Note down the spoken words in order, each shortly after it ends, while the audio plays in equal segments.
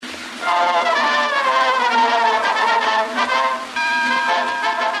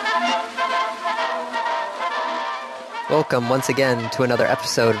welcome once again to another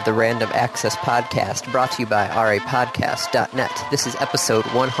episode of the Random Access Podcast, brought to you by rapodcast.net. This is episode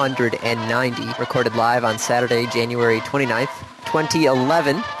 190, recorded live on Saturday, January 29th,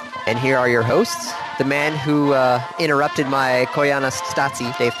 2011. And here are your hosts, the man who interrupted my Koyana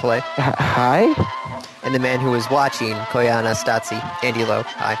Stazzi, Dave Play. Hi? And the man who was watching Koyana Stazzi, Andy Lowe.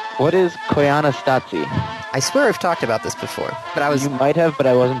 Hi. What is Koyana Stazzi? I swear I've talked about this before, but You might have, but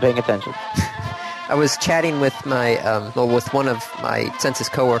I wasn't paying attention. I was chatting with my, with one of my census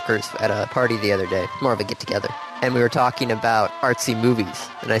coworkers at a party the other day, more of a get-together, and we were talking about artsy movies,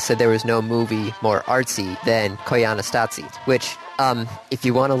 and I said there was no movie more artsy than Koyana Stazzi, which, if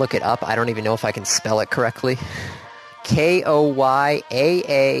you want to look it up, I don't even know if I can spell it correctly.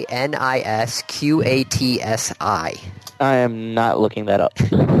 Koyanisqatsi. I am not looking that up.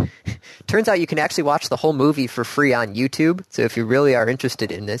 Turns out you can actually watch the whole movie for free on YouTube, so if you really are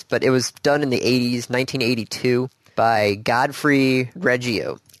interested in this. But it was done in the 80s, 1982, by Godfrey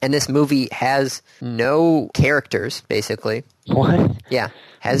Reggio. And this movie has no characters, basically. What? Yeah.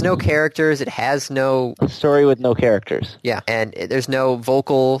 Has no characters. It has no... A story with no characters. Yeah, and there's no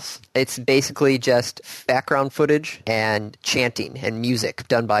vocals. It's basically just background footage and chanting and music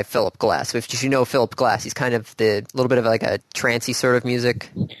done by Philip Glass. If you know Philip Glass, he's kind of the little bit of like a trancey sort of music.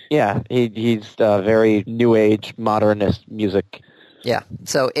 Yeah, he's very new age, modernist music. Yeah,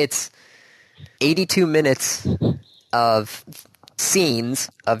 so it's 82 minutes of scenes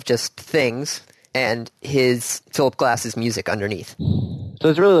of just things and Philip Glass's music underneath. So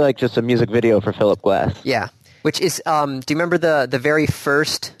it's really like just a music video for Philip Glass. Yeah. Which is, do you remember the very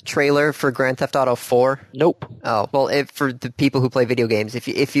first trailer for Grand Theft Auto 4? Nope. Oh, well, for the people who play video games,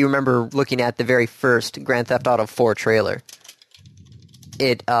 if you remember looking at the very first Grand Theft Auto 4 trailer,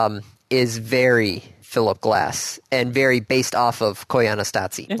 it is very Philip Glass and very based off of Koyana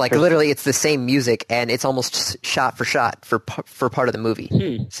Stazzi. Like, literally, it's the same music, and it's almost shot for shot for part of the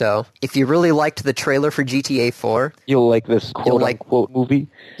movie. So, if you really liked the trailer for GTA 4... You'll like this quote-unquote movie?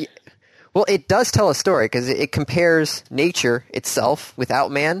 Yeah, well, it does tell a story, because it compares nature itself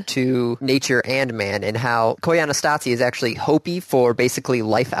without man to nature and man, and how Koyana Stazzi is actually Hopi for basically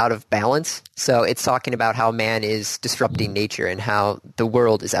life out of balance. So, it's talking about how man is disrupting nature and how the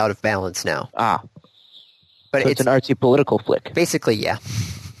world is out of balance now. Ah. But so it's an artsy political flick. Basically, yeah.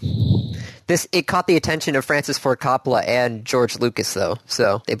 It caught the attention of Francis Ford Coppola and George Lucas, though.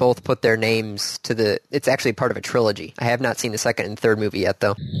 So they both put their names to it's actually part of a trilogy. I have not seen the second and third movie yet,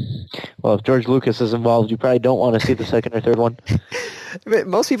 though. Well, if George Lucas is involved, you probably don't want to see the second or third one.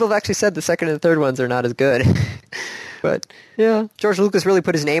 Most people have actually said the second and third ones are not as good. But, yeah, George Lucas really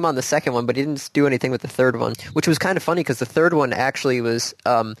put his name on the second one, but he didn't do anything with the third one, which was kind of funny because the third one actually was...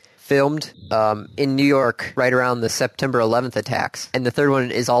 filmed in New York right around the September 11th attacks. And the third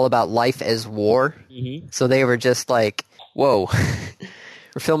one is all about life as war. Mm-hmm. So they were just like, whoa,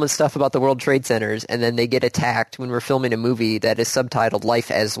 we're filming stuff about the World Trade Centers, and then they get attacked when we're filming a movie that is subtitled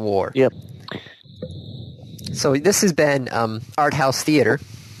Life as War. Yep. So this has been Art House Theater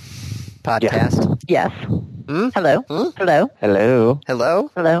podcast. Yes. Hello. Hello. Hello.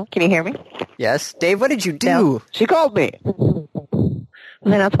 Hello? Hello. Can you hear me? Yes. Dave, what did you do? No. She called me.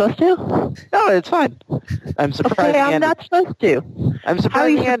 Was I not supposed to? No, it's fine. I'm surprised. Okay, I'm not supposed to. I'm surprised. How are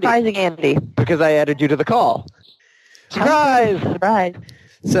you surprising Andy? Because I added you to the call. Surprise! Surprise.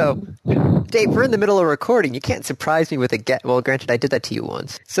 So, Dave, we're in the middle of recording. You can't surprise me with a get. Well, granted, I did that to you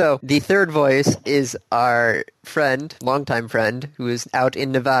once. So, the third voice is our friend, longtime friend, who is out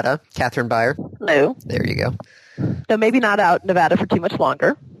in Nevada, Catherine Beyer. Hello. There you go. So maybe not out in Nevada for too much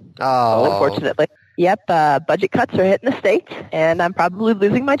longer. Oh. Unfortunately. Yep, budget cuts are hitting the state, and I'm probably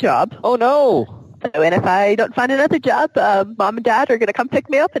losing my job. Oh, no. So, and if I don't find another job, Mom and Dad are going to come pick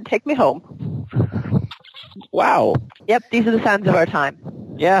me up and take me home. Wow. Yep, these are the signs of our time.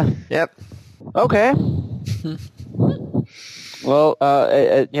 Yeah. Yep. Okay. Well,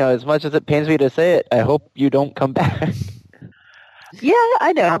 as much as it pains me to say it, I hope you don't come back. Yeah,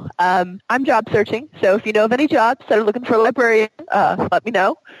 I know. I'm job searching, so if you know of any jobs that are looking for a librarian, let me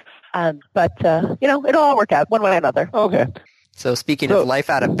know. But it'll all work out one way or another. Okay. So speaking of life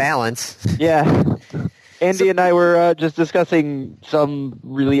out of balance. Yeah. Andy and I were just discussing some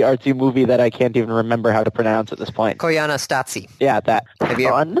really artsy movie that I can't even remember how to pronounce at this point. Koyana Stazzi. Yeah, that. Have you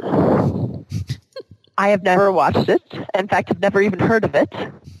Fun. I have never watched it. In fact, I've never even heard of it.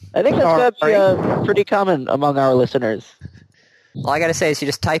 I think that's pretty common among our listeners. All I got to say is you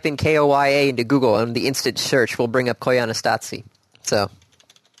just type in Koya into Google, and the instant search will bring up Koyana Stazzi. So...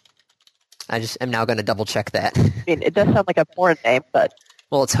 I just am now going to double check that. I mean, it does sound like a foreign name, but...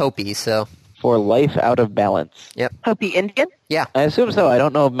 Well, it's Hopi, so... For life out of balance. Yep. Hopi Indian? Yeah. I assume so. I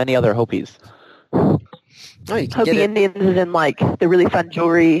don't know of many other Hopis. Oh, you can Hopi get it. Indians is in like the really fun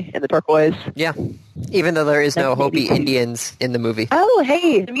jewelry and the turquoise. Yeah. Even though there is no That's maybe Hopi two. Indians in the movie. Oh,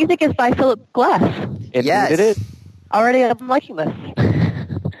 hey, the music is by Philip Glass. Indeed Yes. it is. Already, I'm liking this.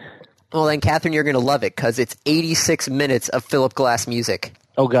 Well, then, Catherine, you're going to love it because it's 86 minutes of Philip Glass music.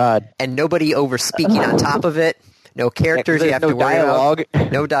 Oh, God. And nobody over speaking on top of it. No characters you There's have no to worry dialogue.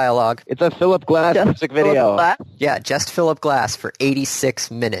 about. No dialogue. It's a Philip Glass Just music Philip video. Glass. Yeah, just Philip Glass for 86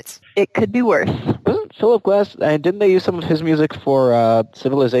 minutes. It could be worse. Wasn't Philip Glass, didn't they use some of his music for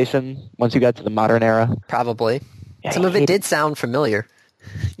Civilization once you got to the modern era? Probably. Yeah, Some I of it hate did sound familiar.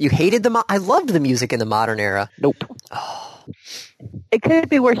 You hated I loved the music in the modern era. Nope. It could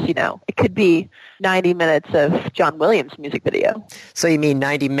be worse, you know. It could be 90 minutes of John Williams' music video. So you mean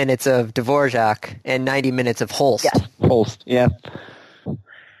 90 minutes of Dvorak and 90 minutes of Holst? Yes. Holst, yeah.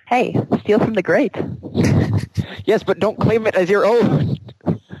 Hey, steal from the great. Yes, but don't claim it as your own.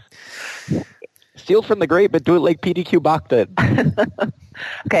 Steal from the great, but do it like PDQ Bach did.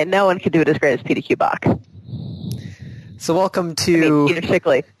 Okay, no one could do it as great as PDQ Bach. So welcome I mean, to Peter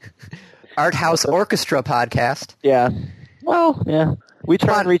Schickly. Art House Orchestra podcast. Yeah. Well, yeah. We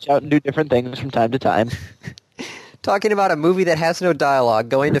try and reach out and do different things from time to time. Talking about a movie that has no dialogue,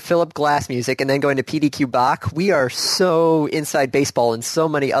 going to Philip Glass music, and then going to PDQ Bach. We are so inside baseball in so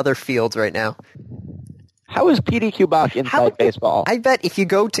many other fields right now. How is PDQ Bach inside baseball? I bet if you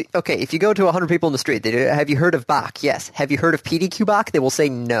go to 100 people in the street, they do, have you heard of Bach? Yes. Have you heard of PDQ Bach? They will say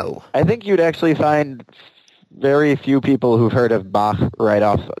no. I think you'd actually find very few people who've heard of Bach right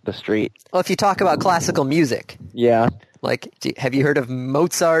off the street. Well, if you talk about classical music, Yeah. like, have you heard of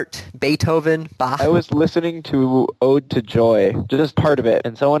Mozart, Beethoven, Bach? I was listening to Ode to Joy, just part of it,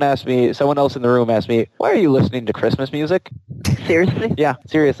 and someone else in the room asked me, why are you listening to Christmas music? Seriously? Yeah,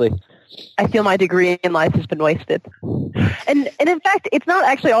 seriously. I feel my degree in life has been wasted. And in fact, it's not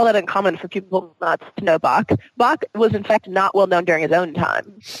actually all that uncommon for people not to know Bach. Bach was, in fact, not well known during his own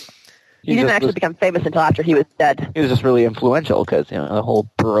time. He didn't actually become famous until after he was dead. He was just really influential because, the whole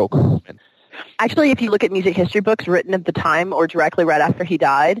Baroque movement. Actually, if you look at music history books written at the time or directly right after he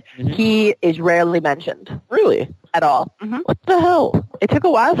died, he is rarely mentioned Really? at all. Mm-hmm. What the hell? It took a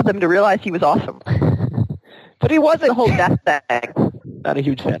while for them to realize he was awesome. But he wasn't. The whole death thing. Not a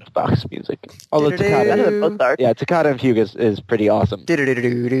huge fan of Bach's music. Although Better Toccata, than Mozart. yeah, Toccata and Fugue is pretty awesome.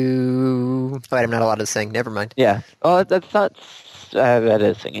 Do-do-do-do-do. Oh, wait, I'm not allowed to sing. Never mind. Yeah. Oh, that's not... that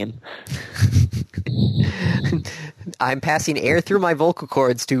is singing. I'm passing air through my vocal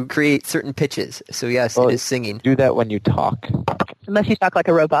cords to create certain pitches. So yes, Well, it is singing. Do that when you talk. Unless you talk like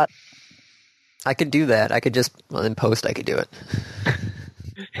a robot. I could do that. I could just, well, in post, I could do it.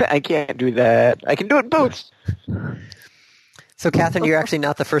 I can't do that. I can do it in post. So, Catherine, you're actually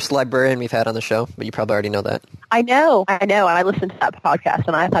not the first librarian we've had on the show, but you probably already know that. I know. I listened to that podcast,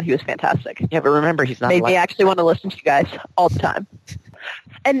 and I thought he was fantastic. Yeah, but remember, he's not... Made me actually want to listen to you guys all the time.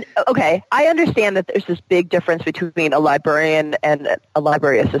 And, okay, I understand that there's this big difference between a librarian and a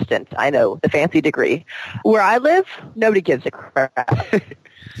library assistant. I know, the fancy degree. Where I live, nobody gives a crap.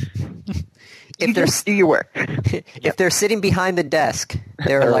 You just do your work. If they're sitting behind the desk,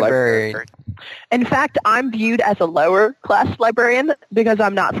 they're a librarian. In fact, I'm viewed as a lower class librarian because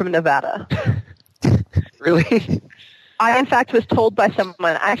I'm not from Nevada. Really? I, in fact, was told by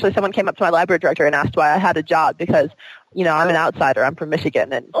someone came up to my library director and asked why I had a job because, I'm an outsider. I'm from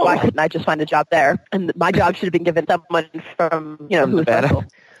Michigan, and why couldn't I just find a job there? And my job should have been given someone from, who was Nevada. local.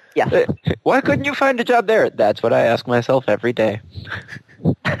 Yes. Why couldn't you find a job there? That's what I ask myself every day.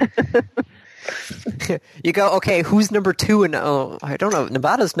 You go, okay, who's number 2 in, I don't know,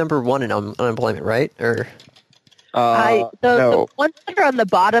 Nevada's number 1 in unemployment, right? Or No. The ones that are on the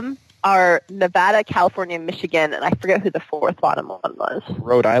bottom are Nevada, California, Michigan, and I forget who the fourth bottom one was.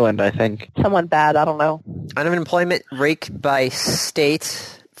 Rhode Island, I think. Someone bad, I don't know. unemployment rate by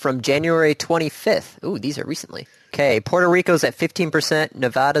state from January 25th. Ooh, these are recently. Okay, Puerto Rico's at 15%,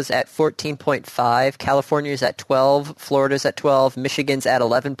 Nevada's at 14.5%, California's at 12%, Florida's at 12%, Michigan's at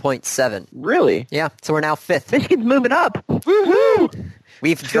 11.7%. Really? Yeah, so we're now 5th. Michigan's moving up. Woohoo!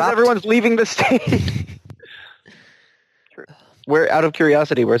 We've Because dropped... everyone's leaving the state. Where, out of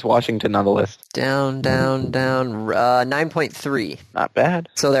curiosity, where's Washington on the list? Down, 9.3%. Not bad.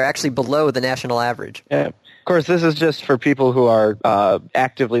 So they're actually below the national average. Yeah. Of course, this is just for people who are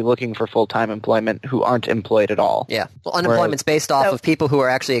actively looking for full-time employment who aren't employed at all. Yeah. Well, unemployment's based off of people who are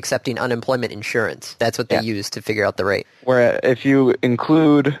actually accepting unemployment insurance. That's what they use to figure out the rate. Where if you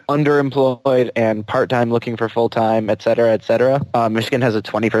include underemployed and part-time looking for full-time, et cetera, Michigan has a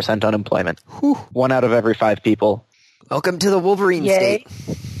 20% unemployment. Whew. 1 out of every 5 people. Welcome to the Wolverine Yay.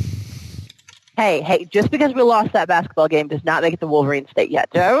 state. Hey, just because we lost that basketball game does not make it the Wolverine state yet.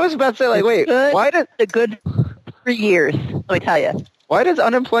 Yeah, I was about to say, like, wait, The good 3 years, let me tell you. why does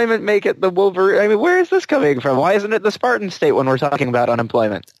unemployment make it the Wolverine? I mean, where is this coming from? Why isn't it the Spartan state when we're talking about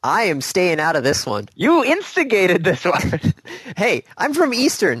unemployment? I am staying out of this one. You instigated this one. Hey, I'm from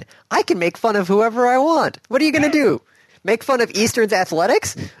Eastern. I can make fun of whoever I want. What are you going to do? Make fun of Eastern's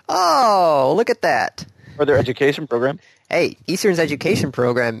athletics? Oh, look at that. Or their education program. Hey, Eastern's education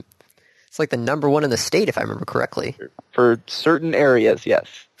program, it's like the #1 in the state, if I remember correctly. For certain areas, yes.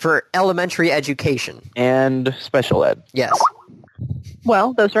 For elementary education. And special ed. Yes.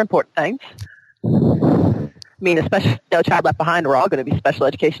 Well, those are important things. I mean, especially No Child Left Behind, we're all going to be special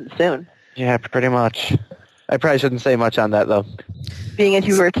education soon. Yeah, pretty much. I probably shouldn't say much on that, though. Being as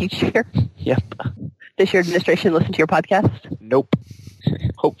you were a teacher, Yep. does your administration listen to your podcast? Nope.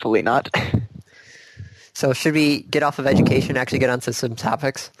 Hopefully not. So should we get off of education and actually get onto some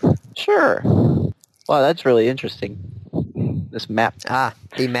topics? Sure. Wow, that's really interesting. This map. Ah,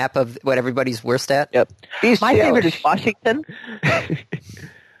 the map of what everybody's worst at? Yep. My favorite is Washington.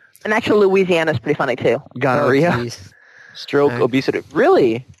 And actually, Louisiana's pretty funny, too. Gonorrhea. Oh, geez. Stroke, Alright. obesity.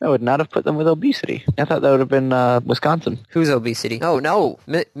 Really? I would not have put them with obesity. I thought that would have been Wisconsin. Who's obesity? Oh, no.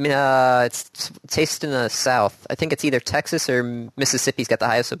 It's tasted in the South. I think it's either Texas or Mississippi's got the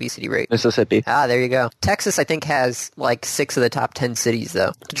highest obesity rate. Mississippi. Ah, there you go. Texas, I think, has like 6 of the top 10 cities,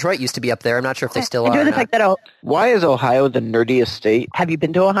 though. Detroit used to be up there. I'm not sure if they still are. Enjoy or the not. fact that Why is Ohio the nerdiest state? have you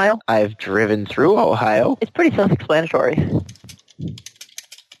been to Ohio? I've driven through Ohio. It's pretty self-explanatory.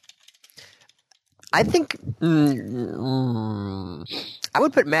 I think I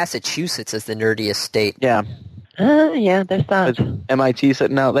would put Massachusetts as the nerdiest state. Yeah. Yeah, there's that. With MIT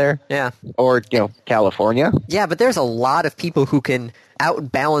sitting out there. Yeah. Or, California. Yeah, but there's a lot of people who can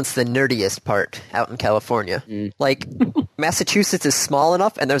outbalance the nerdiest part out in California. Like, Massachusetts is small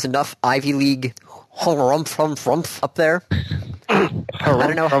enough, and there's enough Ivy League humph up there. I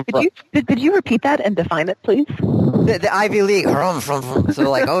don't know. Could you repeat that and define it, please? The Ivy League. So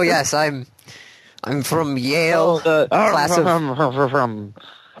like, oh yes, I'm from Yale. Class of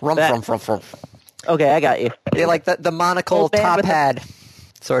rumph. Okay, I got you. They like the monocle Old man top with the- hat,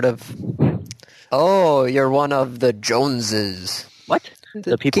 sort of. Oh, you're one of the Joneses. What?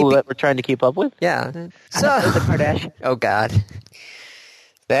 The people that we're trying to keep up with? Yeah. The So, Kardashians. oh God,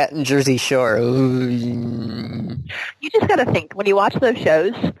 that and Jersey Shore. Ooh. You just got to think, when you watch those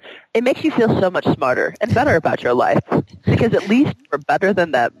shows, it makes you feel so much smarter and better about your life. Because at least we're better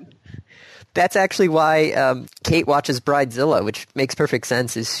than them. That's actually why Kate watches Bridezilla, which makes perfect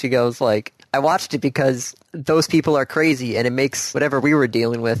sense. Is she goes like, I watched it because those people are crazy, and it makes whatever we were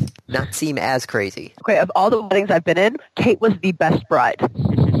dealing with not seem as crazy. Okay, of all the weddings I've been in, Kate was the best bride.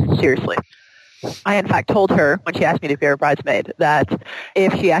 Seriously. I, in fact, told her when she asked me to be her bridesmaid that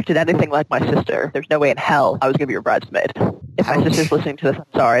if she acted anything like my sister, there's no way in hell I was going to be her bridesmaid. If my Ouch. sister's listening to this,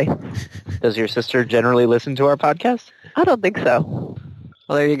 I'm sorry. Does your sister generally listen to our podcast? I don't think so.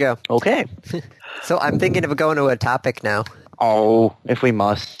 Well, there you go. Okay. So I'm thinking of going to a topic now. Oh, if we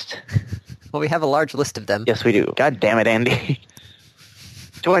must. Well, we have a large list of them. Yes, we do. God damn it, Andy.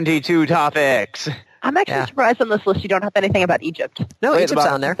 22 topics. I'm actually Yeah. surprised on this list you don't have anything about Egypt. No, Wait, Egypt's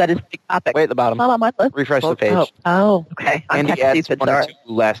about- on there. That is a big topic. Wait at the bottom. It's not on my list. Refresh the page. Oh, okay. I'm Andy tech adds stupid, one or sorry.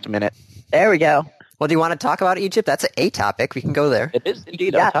 two last minute. There we go. Well, do you want to talk about Egypt? That's a topic. We can go there. It is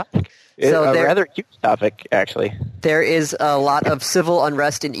indeed Yeah. a topic. So a there- rather huge topic, actually, There is a lot of civil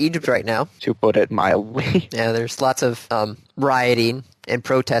unrest in Egypt right now. to put it mildly. Yeah, there's lots of rioting and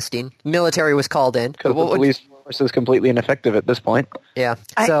protesting. Military was called in. Because the police force is completely ineffective at this point. Yeah.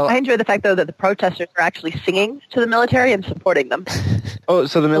 I So enjoy the fact, though, that the protesters are actually singing to the military and supporting them. Oh,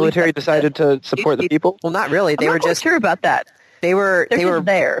 so the military decided to support the people? well, not really. They I'm were not quite just sure about that. they were They're they just were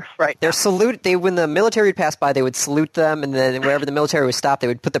there right now. Their salute. They when the military would pass by, they would salute them, and then wherever the military would stop, they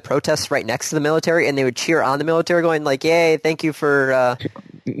would put the protests right next to the military, and they would cheer on the military, going like, "Yay! Thank you for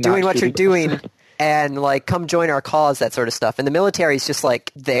doing what you're doing." And like, come join our cause, that sort of stuff. And the military is just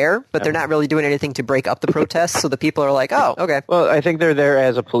like there, but they're not really doing anything to break up the protests. So the people are like, "Oh, okay." Well, I think they're there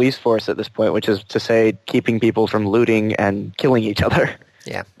as a police force at this point, which is to say keeping people from looting and killing each other.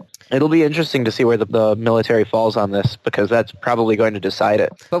 Yeah. It'll be interesting to see where the military falls on this, because that's probably going to decide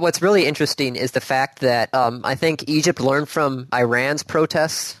it. But what's really interesting is the fact that I think Egypt learned from Iran's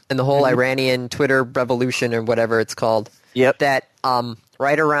protests and the whole Iranian Twitter revolution or whatever it's called. Yep. That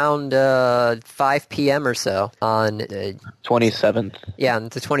right around 5 p.m. or so on 27th. on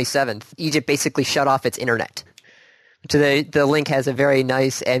the 27th, Egypt basically shut off its internet. Today, the link has a very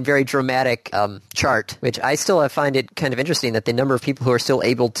nice and very dramatic chart, which I still find it kind of interesting that the number of people who are still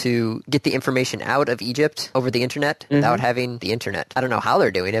able to get the information out of Egypt over the internet without having the internet. I don't know how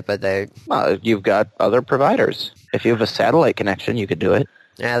they're doing it, but they... Well, you've got other providers. If you have a satellite connection, you could do it.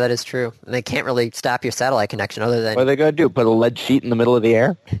 Yeah, that is true. And they can't really stop your satellite connection other than... What are they going to do? Put a lead sheet in the middle of the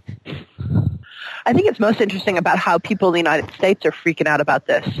air? I think it's most interesting about how people in the United States are freaking out about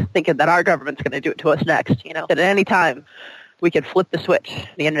this, thinking that our government's going to do it to us next, you know, that at any time we could flip the switch,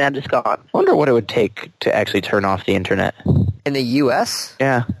 the internet is gone. I wonder what it would take to actually turn off the internet. In the U.S.?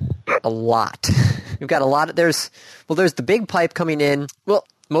 Yeah. A lot. We've got a lot of... There's the big pipe coming in. Well,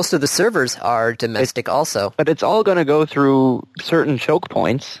 most of the servers are domestic also. But it's all going to go through certain choke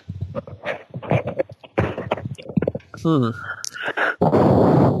points.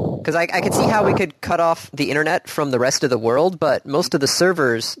 Because I can see how we could cut off the internet from the rest of the world, but most of the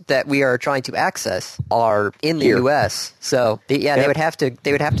servers that we are trying to access are in the U.S. So they would have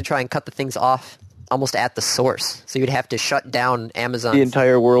to try and cut the things off almost at the source. So you'd have to shut down Amazon. The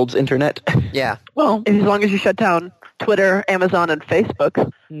entire world's internet. Yeah. Well, as long as you shut down Twitter, Amazon, and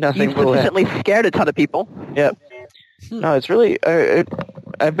Facebook, Nothing you've will sufficiently scared a ton of people. Yep. No, it's really...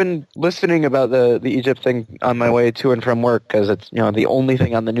 I've been listening about the Egypt thing on my way to and from work because it's the only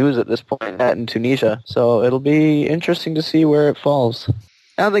thing on the news at this point, that in Tunisia. So it'll be interesting to see where it falls.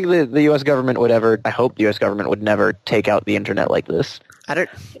 I don't think the U.S. government would ever... I hope the U.S. government would never take out the internet like this. You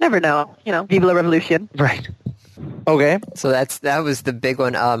never know. Viva la revolution. Right. Okay. So that was the big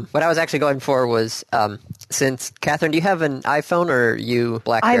one. What I was actually going for was, since, Catherine, do you have an iPhone or you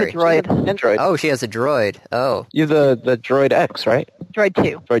BlackBerry? I have a Droid. Android. Oh, she has a Droid. Oh. You have the Droid X, right? Droid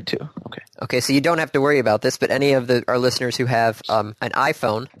 2. Droid 2. Okay. Okay, so you don't have to worry about this, but any of our listeners who have an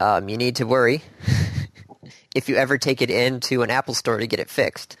iPhone, you need to worry if you ever take it into an Apple store to get it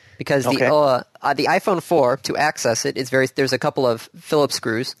fixed. Because the iPhone 4, to access it, there's a couple of Phillips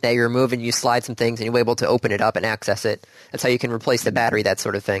screws that you remove and you slide some things and you're able to open it up and access it. That's how you can replace the battery, that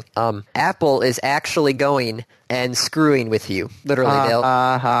sort of thing. Apple is actually going and screwing with you. Literally,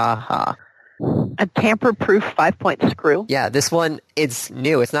 A tamper-proof 5-point screw? Yeah, this one is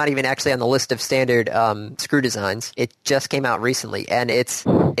new. It's not even actually on the list of standard screw designs. It just came out recently, and it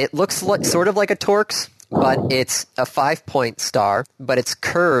looks sort of like a Torx, but it's a 5-point star, but it's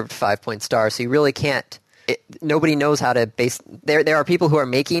curved 5-point star, so you really can't... Nobody knows how to base... There are people who are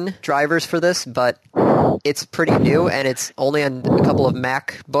making drivers for this, but it's pretty new, and it's only on a couple of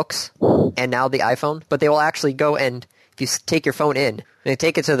MacBooks, and now the iPhone, but they will actually go and... If you take your phone in, and they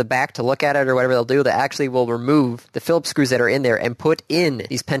take it to the back to look at it or whatever they'll do, they actually will remove the Phillips screws that are in there and put in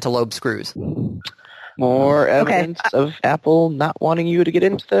these pentalobe screws. More evidence of Apple not wanting you to get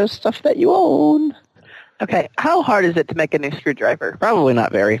into the stuff that you own. Okay, how hard is it to make a new screwdriver? Probably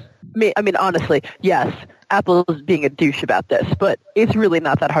not very. I mean, honestly, yes, Apple is being a douche about this, but it's really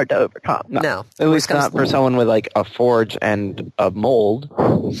not that hard to overcome. No. At least not for someone with like a forge and a mold.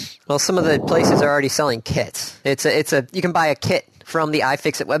 Well, some of the places are already selling kits. You can buy a kit from the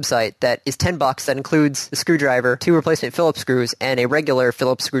iFixit website that is $10 that includes the screwdriver, 2 replacement Phillips screws, and a regular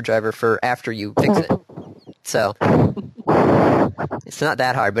Phillips screwdriver for after you fix it. So it's not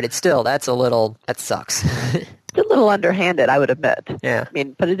that hard, but that sucks. It's a little underhanded, I would admit. Yeah. I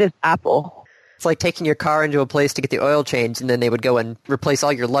mean, but it is Apple. It's like taking your car into a place to get the oil changed, and then they would go and replace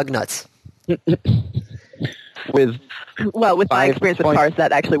all your lug nuts. With my experience with cars,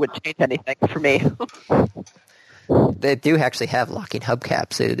 that actually wouldn't change anything for me. They do actually have locking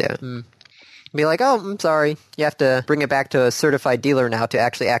hubcaps. They do. Be like, oh, I'm sorry. You have to bring it back to a certified dealer now to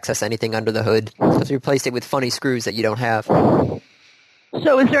actually access anything under the hood. Because you replaced it with funny screws that you don't have.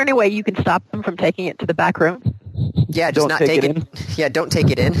 So is there any way you can stop them from taking it to the back room? Yeah, just not take it in. Yeah, don't take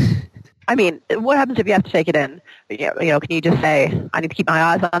it in. I mean, what happens if you have to take it in? Can you just say, I need to keep my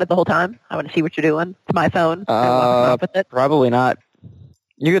eyes on it the whole time? I want to see what you're doing. It's my phone. With it. Probably not.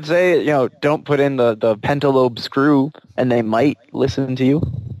 You could say, don't put in the pentalobe screw, and they might listen to you.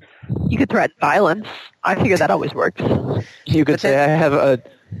 You could threaten violence. I figure that always works. You could say, I have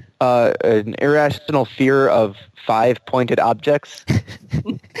an irrational fear of 5-pointed objects.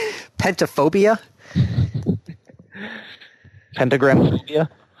 Pentaphobia? Pentagram-phobia?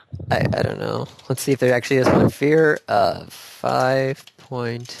 I don't know. Let's see if there actually is one. Fear of 5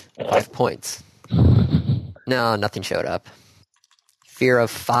 points. No, nothing showed up. Fear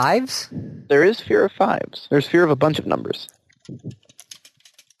of 5s? There is fear of 5s. There's fear of a bunch of numbers.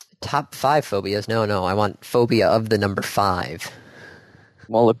 Top 5 phobias? No, I want phobia of the number 5.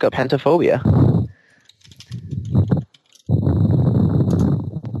 Well, look up pentaphobia.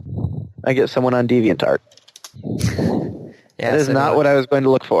 I get someone on DeviantArt. Yeah, that is not what I was going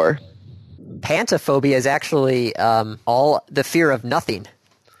to look for. Pantophobia is actually all the fear of nothing.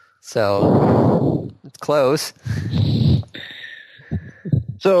 So, it's close.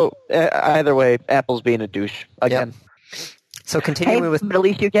 So either way, Apple's being a douche again. Yep. So Hey, continuing with... but at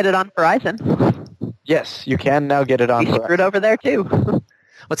least you get it on Verizon. Yes, you can now get it on. You screwed over there too.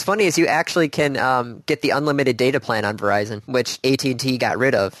 What's funny is you actually can get the unlimited data plan on Verizon, which AT&T got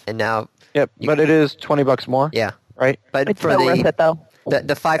rid of, and now... Yep, but it is $20 more. Yeah. Right? But It's for so worth it though. the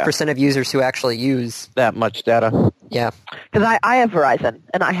 5% of users who actually use... That much data. Yeah. Because I have Verizon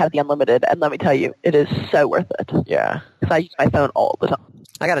and I have the unlimited, and let me tell you, it is so worth it. Yeah. Because I use my phone all the time.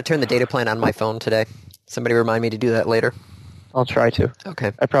 I got to turn the data plan on my phone today. Somebody remind me to do that later. I'll try to.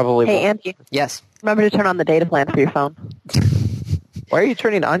 Okay. I probably Hey, will. Andy, Yes. remember to turn on the data plan for your phone. Why are you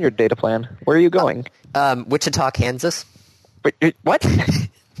turning on your data plan? Where are you going? Wichita, Kansas. Wait, what?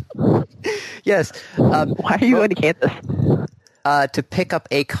 Yes. Why are you going to Kansas? To pick up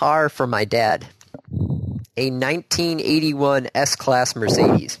a car for my dad. A 1981 S-Class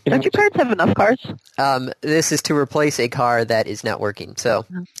Mercedes. Don't your parents have enough cars? This is to replace a car that is not working. So,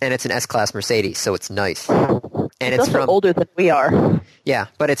 and it's an S-Class Mercedes, so it's nice. And it's also from older than we are. yeah,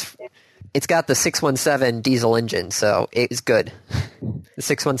 but it's got the 617 diesel engine, so it's good. The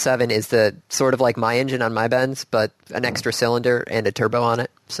 617 is the sort of like my engine on my Benz, but an extra cylinder and a turbo on it,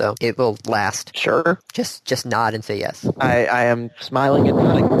 so it will last. Sure. Just nod and say yes. I am smiling and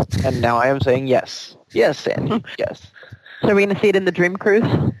nodding, and now I am saying yes. Yes, Sandy. Yes. So are we going to see it in the Dream Cruise?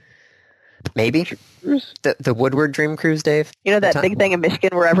 Maybe the Woodward Dream Cruise, Dave. You know that The big thing in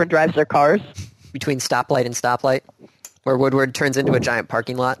Michigan where everyone drives their cars? between stoplight and stoplight, where Woodward turns into a giant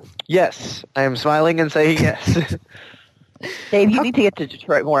parking lot. Yes. I am smiling and saying yes. Dave, you need to get to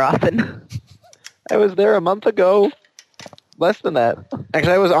Detroit more often. I was there a month ago. Less than that.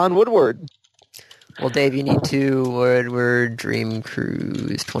 Actually, I was on Woodward. Well, Dave, you need to Woodward Dream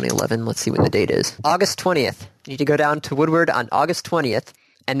Cruise 2011. Let's see when the date is. August 20th. You need to go down to Woodward on August 20th,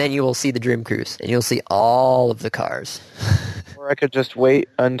 and then you will see the Dream Cruise, and you'll see all of the cars. Or I could just wait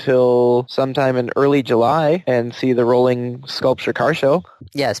until sometime in early July and see the Rolling Sculpture Car Show.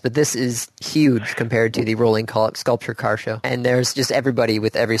 Yes, but this is huge compared to the Rolling Sculpture Car Show. And there's just everybody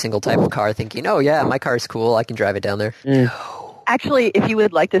with every single type of car thinking, oh yeah, my car's cool, I can drive it down there. Actually, if you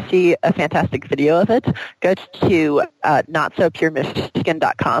would like to see a fantastic video of it, go to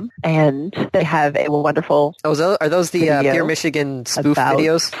notsopuremichigan.com, and they have a wonderful... Oh, are those the video Pure Michigan spoof about-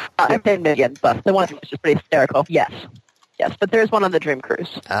 videos? I'm saying Michigan, but the one which is pretty hysterical. Yes. Yes, but there's one on the Dream Cruise.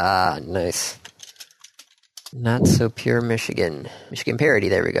 Ah, nice. Not so pure Michigan. Michigan parody,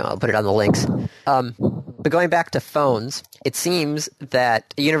 there we go. I'll put it on the links. But going back to phones, it seems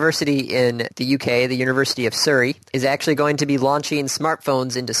that a university in the UK, the University of Surrey, is actually going to be launching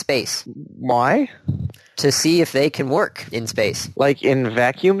smartphones into space Why? to see if they can work in space. Like in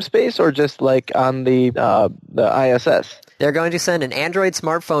vacuum space or just like on the ISS? They're going to send an Android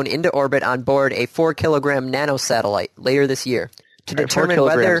smartphone into orbit on board a 4-kilogram nanosatellite later this year to determine 4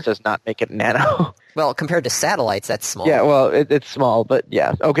 whether... kilograms does not make it nano. Well, compared to satellites, that's small. Yeah, well, it's small, but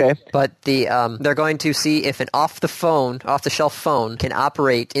yeah, okay. But they're going to see if an off-the-shelf phone can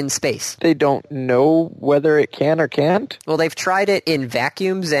operate in space. They don't know whether it can or can't? Well, they've tried it in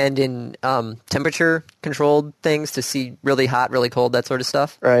vacuums and in temperature-controlled things to see really hot, really cold, that sort of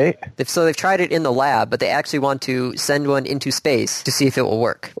stuff. Right. So they've tried it in the lab, but they actually want to send one into space to see if it will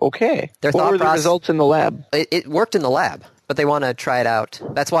work. Okay. Their What thought were the process- results in the lab? It worked in the lab, but they want to try it out.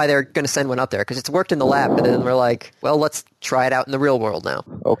 That's why they're going to send one up there, because it's worked in the lab, but then we're like, well, let's try it out in the real world now.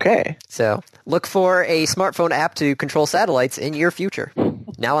 Okay. So look for a smartphone app to control satellites in your future,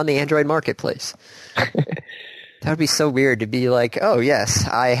 now on the Android marketplace. That would be so weird to be like, oh, yes,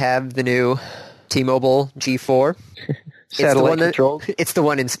 I have the new T-Mobile G4. Satellite controlled. It's the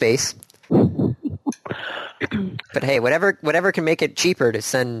one in space. But hey, whatever can make it cheaper to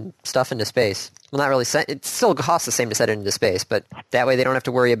send stuff into space. Well, not really. It still costs the same to send it into space, but that way they don't have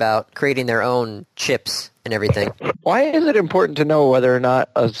to worry about creating their own chips and everything. Why is it important to know whether or not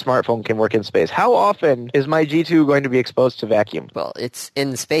a smartphone can work in space? How often is my G2 going to be exposed to vacuum? Well, it's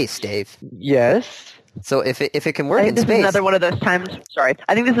in space, Dave. Yes. So if it can work I in think this space, is another one of those times. Sorry,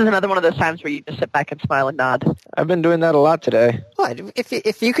 I think this is another one of those times where you just sit back and smile and nod. I've been doing that a lot today. what?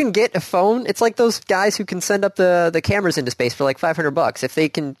 If you can get a phone, it's like those guys who can send up the cameras into space for like $500.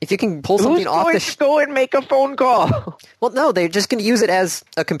 If you can pull something Who's off going the to go and make a phone call? well, no, they're just going to use it as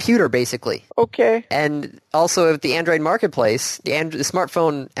a computer basically. Okay. And also, the Android marketplace, the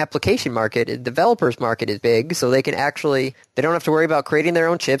smartphone application market, the developers market is big, so they don't have to worry about creating their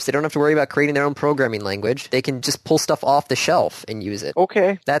own chips. They don't have to worry about creating their own programming programming language. They can just pull stuff off the shelf and use it.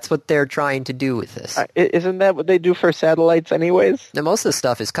 Okay. That's what they're trying to do with this. Isn't that what they do for satellites anyways? Now, most of the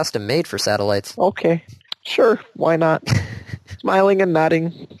stuff is custom made for satellites. Okay. Sure. Why not? Smiling and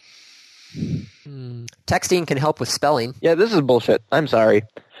nodding. Texting can help with spelling. Yeah, this is bullshit. I'm sorry.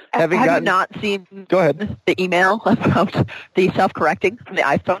 Have you not seen Go ahead. the email about the self-correcting from the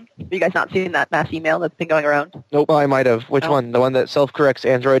iPhone? Have you guys not seen that mass email that's been going around? Nope. Well, I might have. Which one? The one that self-corrects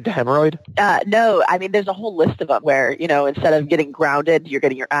Android to hemorrhoid? No, I mean, there's a whole list of them where, instead of getting grounded, you're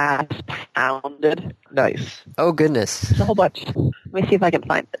getting your ass pounded. Nice. Oh, goodness. There's a whole bunch. Let me see if I can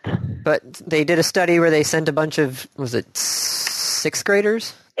find it. But they did a study where they sent a bunch of, was it 6th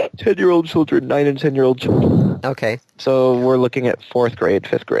graders? 10-year-old children, 9 and 10-year-old children. Okay. So we're looking at 4th grade,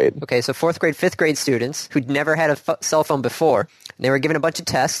 5th grade. Okay, so 4th grade, 5th grade students who'd never had a cell phone before. They were given a bunch of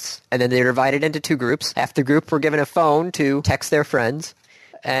tests, and then they were divided into 2 groups. Half the group were given a phone to text their friends,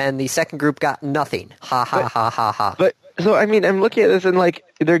 and the second group got nothing. Ha, ha, ha, ha, ha. But, so, I mean, I'm looking at this and,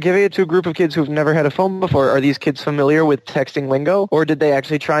 they're giving it to a group of kids who've never had a phone before. Are these kids familiar with texting lingo? Or did they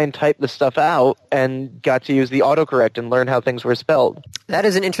actually try and type the stuff out and got to use the autocorrect and learn how things were spelled? That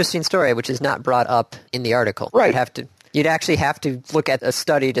is an interesting story, which is not brought up in the article. Right. You'd actually have to look at a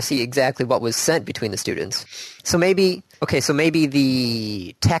study to see exactly what was sent between the students. So maybe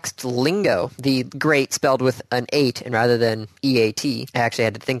the text lingo, the great spelled with an 8 and rather than EAT, I actually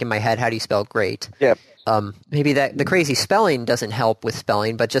had to think in my head, how do you spell great? Yeah. Maybe that the crazy spelling doesn't help with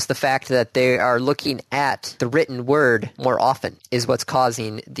spelling, but just the fact that they are looking at the written word more often is what's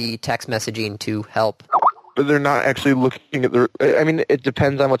causing the text messaging to help. But they're not actually looking at it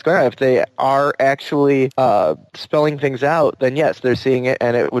depends on what's going on. If they are actually spelling things out, then yes, they're seeing it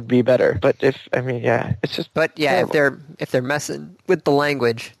and it would be better. But it's just... But yeah, terrible. if they're messing with the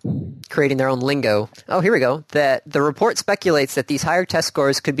language, creating their own lingo. Oh, here we go. That the report speculates that these higher test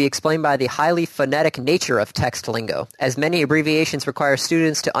scores could be explained by the highly phonetic nature of text lingo, as many abbreviations require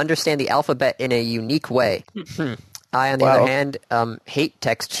students to understand the alphabet in a unique way. I, on the other hand, hate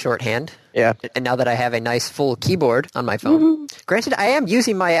text shorthand. Yeah. And now that I have a nice full keyboard on my phone. Granted, I am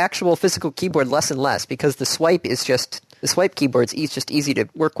using my actual physical keyboard less and less because the swipe keyboard's just easy to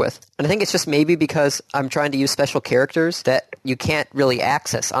work with. And I think it's just maybe because I'm trying to use special characters that you can't really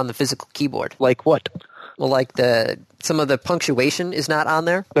access on the physical keyboard. Like what? Well, some of the punctuation is not on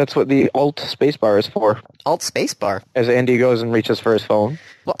there. That's what the Alt spacebar is for. Alt spacebar? As Andy goes and reaches for his phone.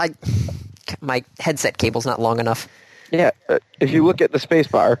 Well, my headset cable's not long enough. Yeah, if you look at the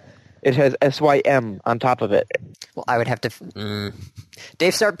spacebar, it has SYM on top of it. Well, I would have to...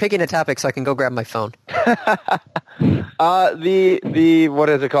 Dave, start picking a topic so I can go grab my phone. What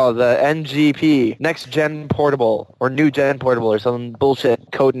is it called? The NGP, Next Gen Portable, or New Gen Portable, or some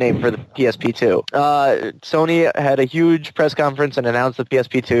bullshit code name for the PSP2. Sony had a huge press conference and announced the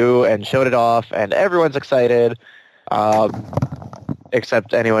PSP2 and showed it off, and everyone's excited.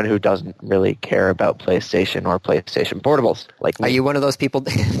 Except anyone who doesn't really care about PlayStation or PlayStation Portables, like me. Are you one of those people?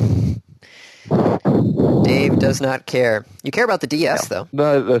 Dave does not care. You care about the DS, though.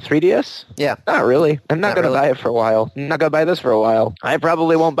 The 3DS? Yeah. Not really. I'm not going to buy it for a while. I'm not going to buy this for a while. I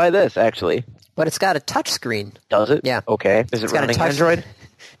probably won't buy this, actually. But it's got a touch screen. Does it? Yeah. Okay. Is it running Android?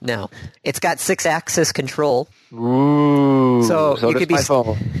 No. It's got 6-axis control. Ooh. So you does could be my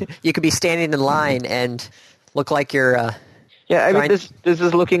phone. You could be standing in line and look like you're... Yeah, I mean, this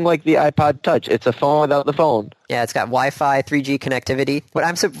is looking like the iPod Touch. It's a phone without the phone. Yeah, it's got Wi-Fi, 3G connectivity. What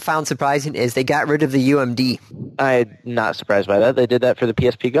I'm found surprising is they got rid of the UMD. I'm not surprised by that. They did that for the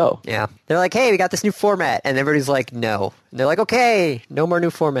PSP Go. Yeah. They're like, hey, we got this new format. And everybody's like, no. And they're like, okay, no more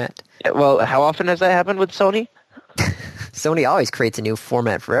new format. Yeah, well, how often has that happened with Sony? Sony always creates a new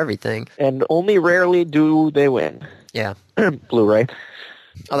format for everything. And only rarely do they win. Yeah. Blu-ray.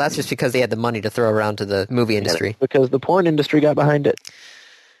 Oh, that's just because they had the money to throw around to the movie industry. Because the porn industry got behind it.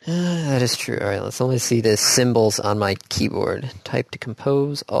 That is true. All right, let's only see the symbols on my keyboard. Type to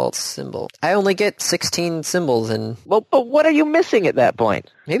compose, alt symbol. I only get 16 symbols, and... Well, but what are you missing at that point?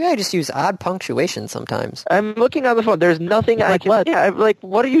 Maybe I just use odd punctuation sometimes. I'm looking on the phone. There's nothing I can... What? Yeah, I'm like,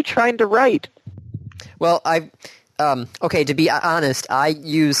 what are you trying to write? Well, okay, to be honest, I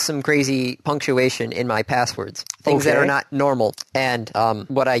use some crazy punctuation in my passwords. Things that are not normal. And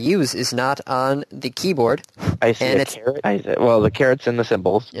what I use is not on the keyboard. I see a carrot. The carrot's in the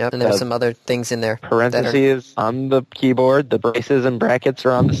symbols. Yep, and there's some other things in there. Parentheses on the keyboard. The braces and brackets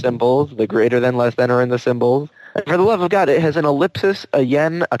are on the symbols. The greater than, less than are in the symbols. And for the love of God, it has an ellipsis, a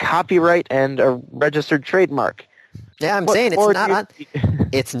yen, a copyright, and a registered trademark. Yeah, I'm saying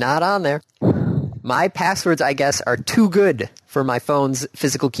it's not on there. My passwords, I guess, are too good for my phone's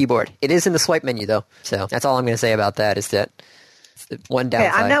physical keyboard. It is in the swipe menu, though. So that's all I'm going to say about that, is that one Okay,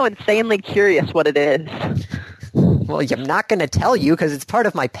 downside. I'm now insanely curious what it is. Well, I'm not going to tell you because it's part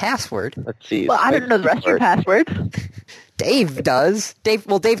of my password. Let's see. Well, I don't know the rest of your password. Dave does. Dave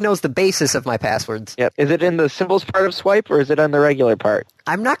knows the basis of my passwords. Yep. Is it in the symbols part of swipe or is it on the regular part?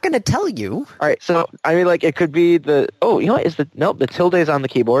 I'm not going to tell you. All right. So I mean, like, it could be the. Oh, you know what? The tilde is on the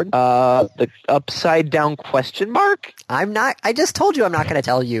keyboard. The upside down question mark. I'm not. I just told you I'm not going to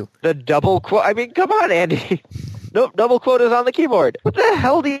tell you. The double quote. I mean, come on, Andy. Nope. Double quote is on the keyboard. What the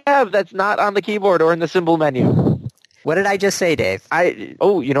hell do you have that's not on the keyboard or in the symbol menu? What did I just say, Dave? You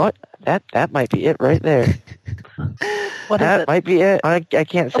know what? That might be it right there. What is That it? might be it. I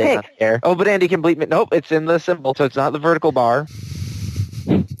can't say Okay. it on the air. Oh, but Andy can bleep me. Nope, it's in the symbol, so it's not the vertical bar.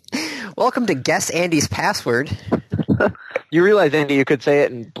 Welcome to Guess Andy's Password. You realize, Andy, you could say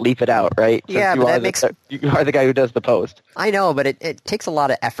it and bleep it out, right? Since Yeah, you but are that makes- you are the guy who does the post. I know, but it takes a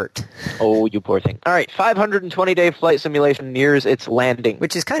lot of effort, Oh, you poor thing. All right, 520-day flight simulation nears its landing.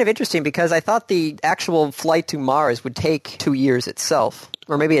 which is kind of interesting because I thought the actual flight to Mars would take 2 years itself.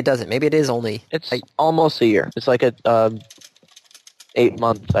 Or maybe it doesn't. Maybe it is only... It's almost a year. It's like 8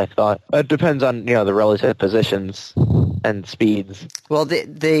 months, I thought. It depends on the relative positions and speeds. Well,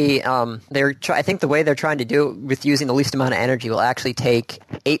 I think the way they're trying to do it with using the least amount of energy will actually take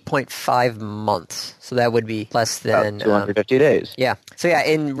 8.5 months. So that would be less than... About 250 days. yeah. So yeah,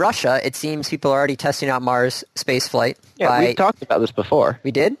 in Russia, it seems people are already testing out Mars space flight. Yeah, we talked about this before.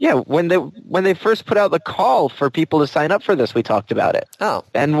 We did? Yeah, when they first put out the call for people to sign up for this, we talked about it. Oh.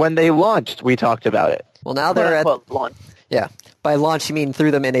 And when they launched, we talked about it. Well, now they're at... Quote, launch. Yeah. By launch, you mean threw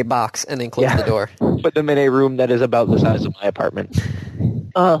them in a box and then closed the door. Put them in a room that is about the size of my apartment.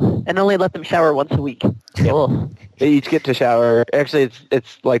 And only let them shower once a week. Ugh. They each get to shower. Actually,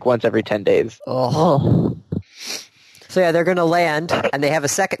 it's like once every 10 days. Oh. So yeah, they're going to land, and they have a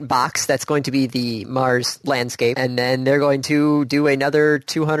second box that's going to be the Mars landscape, and then they're going to do another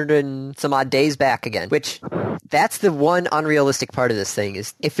 200 and some odd days back again, which that's the one unrealistic part of this thing,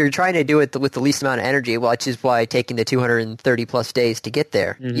 is if you're trying to do it with the least amount of energy, which is why taking the 230 plus days to get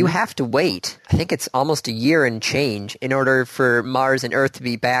there, you have to wait. I think it's almost a year and change in order for Mars and Earth to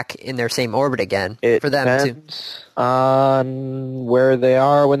be back in their same orbit again. It for them to... depends on where they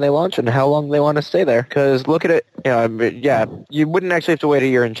are when they launch and how long they want to stay there. Because look at it, you wouldn't actually have to wait a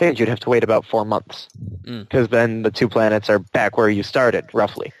year and change. You'd have to wait about 4 months. Because then the two planets are back where you started,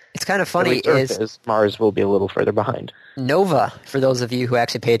 roughly. It's kind of At funny least Earth is. Mars will be a little further behind. Nova, for those of you who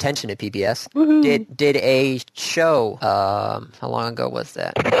actually pay attention to PBS, did a show. How long ago was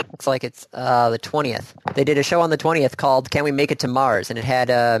that? Looks like it's the 20th. They did a show on the 20th called "Can We Make It to Mars?" and it had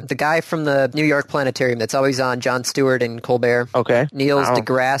the guy from the New York Planetarium that's always on, Jon Stewart and Colbert. Okay. Niels Wow.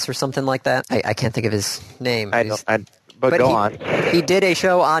 deGrasse or something like that. I can't think of his name. But go he, on. He did a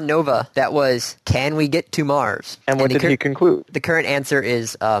show on Nova that was, "Can we get to Mars?" And what did he conclude? The current answer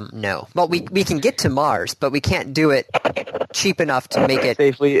is no. Well, we can get to Mars, but we can't do it cheap enough to make it...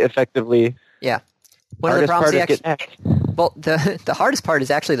 Safely, effectively. Yeah. One of the Hardest problems part is actually... Well, the hardest part is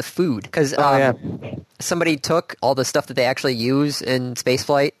actually the food, because somebody took all the stuff that they actually use in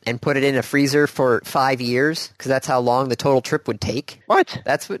spaceflight and put it in a freezer for 5 years, because that's how long the total trip would take. What?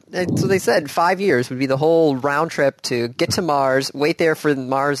 That's what they said. 5 years would be the whole round trip to get to Mars, wait there for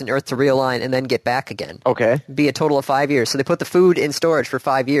Mars and Earth to realign, and then get back again. Okay. Be a total of 5 years. So they put the food in storage for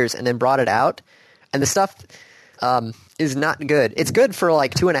 5 years and then brought it out, and the stuff is not good. It's good for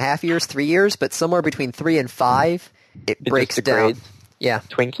like 2.5 years, 3 years, but somewhere between 3 and 5, it breaks just down. degrades? Yeah.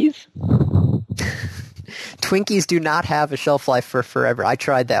 Twinkies? Twinkies do not have a shelf life for forever. I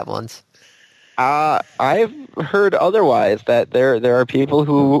tried that once. I've heard otherwise, that there are people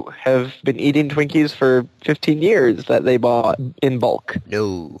who have been eating Twinkies for 15 years that they bought in bulk.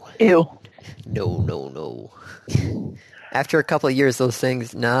 No. Ew. No. After a couple of years, those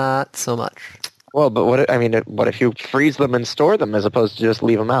things, not so much. Well, but what if you freeze them and store them as opposed to just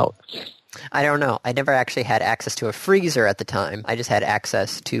leave them out? I don't know. I never actually had access to a freezer at the time. I just had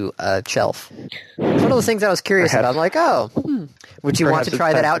access to a shelf. It's one of those things I was curious about. I'm like, would you want to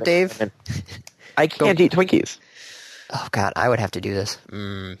try that out, Dave? I can't eat Twinkies. Oh, God, I would have to do this.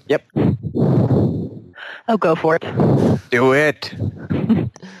 Yep. Oh, go for it. Do it.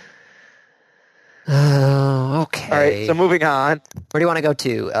 Okay. All right, so moving on. Where do you want to go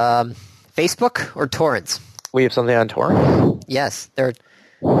to? Facebook or torrents? We have something on torrents? Yes. There's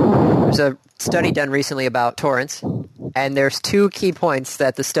a study done recently about torrents, and there's 2 key points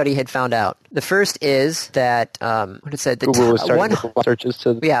that the study had found out. The first is that, what it said, Google was starting to searches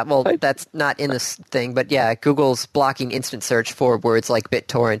to... Yeah, well, site? that's not in this thing, but yeah, Google's blocking instant search for words like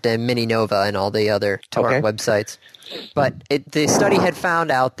BitTorrent and Mininova and all the other torrent websites. But the study had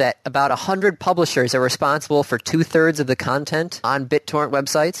found out that about 100 publishers are responsible for 2/3 of the content on BitTorrent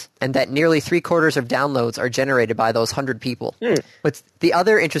websites, and that nearly 3/4 of downloads are generated by those 100 people. But the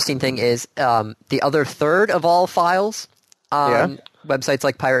other interesting thing is the other third of all files on websites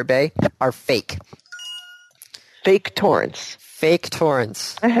like Pirate Bay are fake. Fake torrents. Fake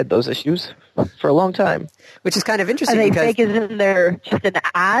torrents. I had those issues for a long time. Which is kind of Are interesting they because... fake as in they're just an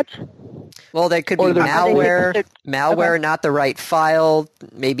ad? Well, they could be Or they're- malware, not the right file,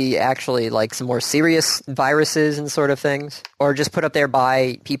 maybe actually like some more serious viruses and sort of things, or just put up there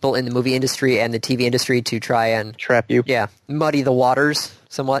by people in the movie industry and the TV industry to try and, Trap you. muddy the waters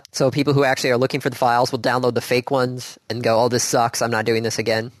somewhat. So people who actually are looking for the files will download the fake ones and go, oh, this sucks, I'm not doing this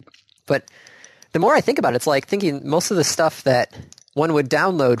again. But the more I think about it, it's like thinking most of the stuff that one would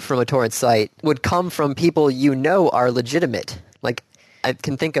download from a torrent site would come from people you know are legitimate. Like, I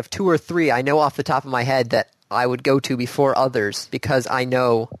can think of 2 or 3 I know off the top of my head that I would go to before others because I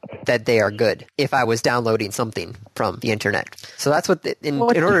know that they are good if I was downloading something from the internet. So that's what, in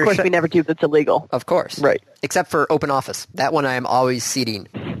order of course to... we never do that's illegal. Of course. Right. Except for OpenOffice. That one I am always seeding.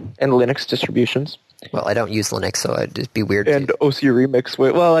 And Linux distributions. Well, I don't use Linux, so it'd just be weird. And OC Remix.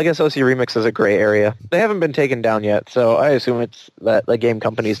 Well, I guess OC Remix is a gray area. They haven't been taken down yet, so I assume it's that the game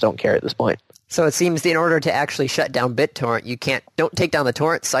companies don't care at this point. So it seems in order to actually shut down BitTorrent, don't take down the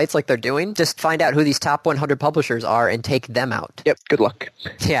torrent sites like they're doing. Just find out who these top 100 publishers are and take them out. Yep, good luck.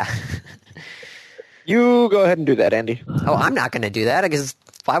 Yeah. You go ahead and do that, Andy. Oh, I'm not going to do that because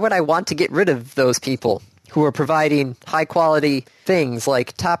why would I want to get rid of those people who are providing high-quality things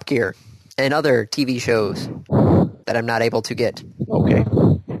like Top Gear and other TV shows that I'm not able to get? Okay.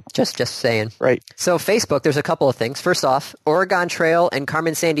 Just saying. Right. So Facebook, there's a couple of things. First off, Oregon Trail and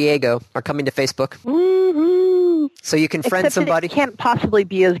Carmen Sandiego are coming to Facebook. Woohoo! So you can friend Except somebody. it can't possibly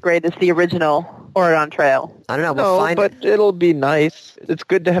be as great as the original Oregon Trail. I don't know. No, We'll find but it'll be nice. It's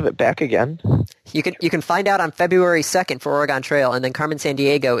good to have it back again. You can find out on February 2nd for Oregon Trail, and then Carmen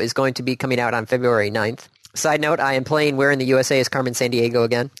Sandiego is going to be coming out on February 9th. Side note, I am playing Where in the USA is Carmen Sandiego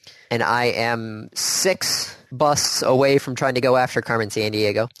again, and I am 6 busts away from trying to go after Carmen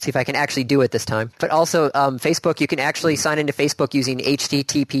Sandiego. See if I can actually do it this time. But also, Facebook, you can actually sign into Facebook using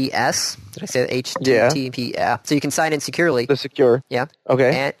HTTPS. Did I say that? HTTP? Yeah. So you can sign in securely. The secure. Yeah.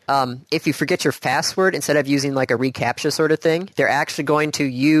 Okay. And if you forget your password, instead of using like a reCAPTCHA sort of thing, they're actually going to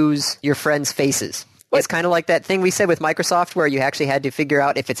use your friends' faces. It's kind of like that thing we said with Microsoft where you actually had to figure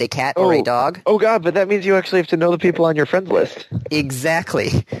out if it's a cat or a dog. Oh, God, but that means you actually have to know the people on your friends list.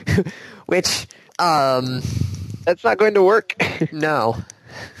 Exactly. Which, That's not going to work. no.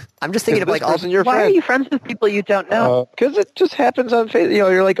 I'm just thinking of like all... your Why friend. are you friends with people you don't know? Because it just happens on Facebook. You know,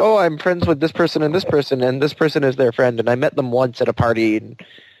 you're like, oh, I'm friends with this person, and this person is their friend, and I met them once at a party, and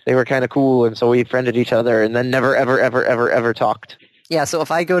they were kind of cool, and so we friended each other, and then never, ever, ever, ever, ever talked. Yeah, so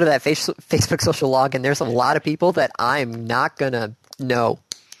if I go to that Facebook social login, there's a lot of people that I'm not going to know.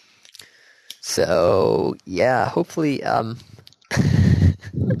 So, yeah, hopefully... I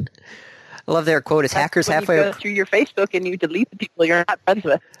love their quote is hackers When halfway... you go through your Facebook and you delete the people you're not friends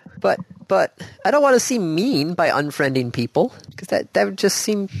with. But I don't want to seem mean by unfriending people, because that would just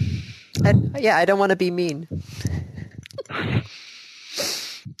seem... I don't want to be mean.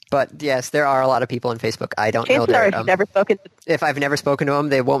 But yes, there are a lot of people on Facebook. I don't know Chances are, their... if you've never spoken to... if I've never spoken to them,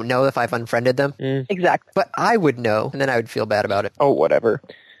 they won't know if I've unfriended them. Exactly. But I would know, and then I would feel bad about it. Oh, whatever.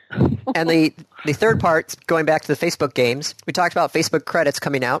 And the third part, going back to the Facebook games, we talked about Facebook credits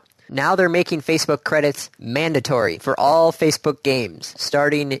coming out. Now they're making Facebook credits mandatory for all Facebook games,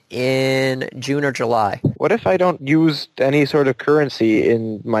 starting in June or July. What if I don't use any sort of currency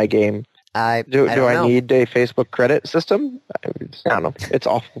in my game? I Do don't I know. need a Facebook credit system? I don't know. It's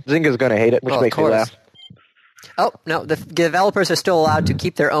awful. Zynga's going to hate it, which Well, of makes me course. laugh. Oh, no, the developers are still allowed to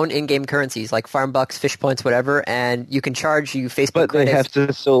keep their own in-game currencies, like farm bucks, fish points, whatever, and you can charge you Facebook But they credits. have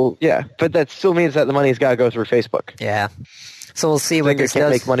to still, yeah. But that still means that the money's got to go through Facebook. Yeah. So we'll see what Zynga this can't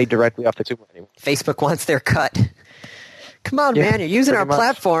does. make money directly off the consumer anymore. Facebook wants their cut. Come on, Yeah, man, you're using our pretty much.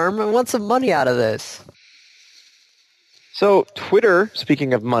 platform. I want some money out of this. So Twitter,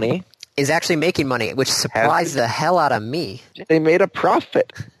 speaking of money, Is actually making money, which surprised the hell out of me. they made a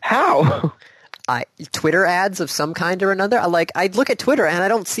profit. How? Twitter ads of some kind or another. I look at Twitter and I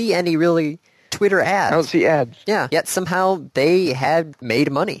don't see any really Twitter ads. I don't see ads. Yeah, yet somehow they had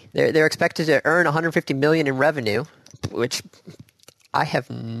made money. They're expected to earn $150 million in revenue, which I have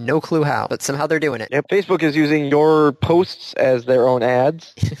no clue how, but somehow they're doing it. Yeah, Facebook is using your posts as their own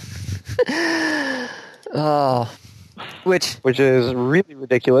ads, Oh, which is really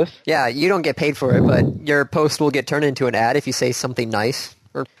ridiculous. yeah, you don't get paid for it, but your post will get turned into an ad if you say something nice,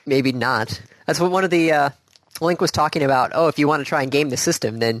 or maybe not. That's what one of the Link was talking about, if you want to try and game the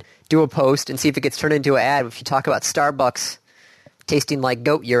system, then do a post and see if it gets turned into an ad. If you talk about Starbucks tasting like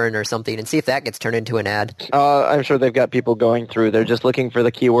goat urine or something, and see if that gets turned into an ad. I'm sure they've got people going through. They're just looking for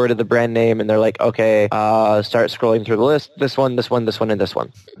the keyword of the brand name, and they're like, okay, start scrolling through the list. This one, this one, this one, and this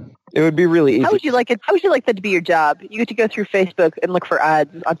one. It would be really easy. How would you like that to be your job? You get to go through Facebook and look for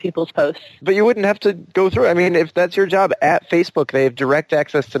ads on people's posts. But you wouldn't have to go through. I mean, if that's your job at Facebook, they have direct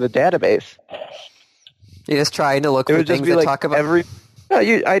access to the database. You're just trying to look It for would just things be that like talk about...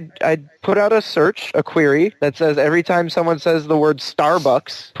 I'd put out a search, a query that says every time someone says the word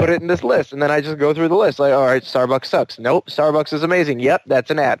Starbucks, put it in this list, and then I just go through the list. Like, all right, Starbucks sucks. Nope, Starbucks is amazing. Yep, that's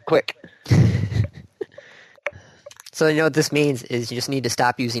an ad. Click. So you know what this means is you just need to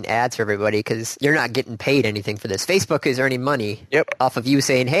stop using ads for everybody because you're not getting paid anything for this. Facebook is earning money off of you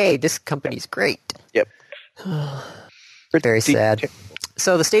saying, hey, this company's great. Yep. Very sad.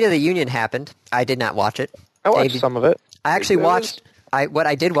 So the State of the Union happened. I did not watch it. I watched some of it. I actually watched... What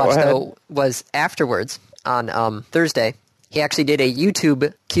I did watch, though, was afterwards on Thursday, he actually did a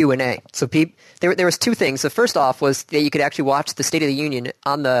YouTube Q&A. So there was two things. The first off was that you could actually watch the State of the Union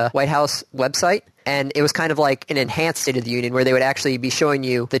on the White House website, and it was kind of like an enhanced State of the Union where they would actually be showing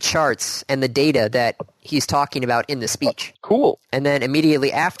you the charts and the data that he's talking about in the speech. Cool. And then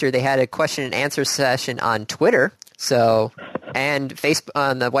immediately after, they had a question and answer session on Twitter. And Facebook,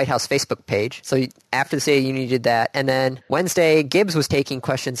 on the White House Facebook page. So after the State of the Union, you did that. And then Wednesday, Gibbs was taking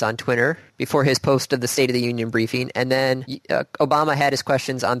questions on Twitter before his post of the State of the Union briefing. And then Obama had his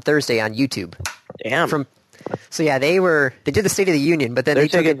questions on Thursday on YouTube. Damn. So yeah, they did the State of the Union, but then they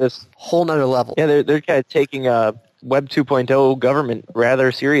took it this whole nother level. Yeah, they're kind of taking Web 2.0 government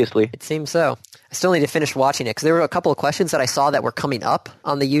rather seriously. It seems so. I still need to finish watching it because there were a couple of questions that I saw that were coming up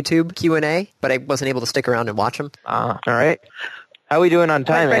on the YouTube Q&A, but I wasn't able to stick around and watch them. All right. How are we doing on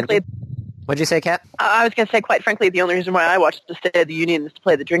time, Andy? What'd you say, Kat? I was going to say, quite frankly, the only reason why I watched the State of the Union is to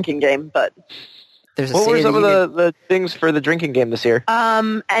play the drinking game, but... What were some of the things for the drinking game this year?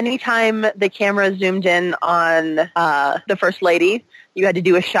 Anytime the camera zoomed in on the First Lady, you had to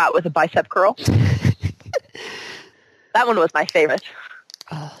do a shot with a bicep curl. That one was my favorite.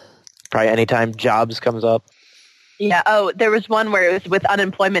 Probably anytime Jobs comes up. Yeah. Oh, there was one where it was with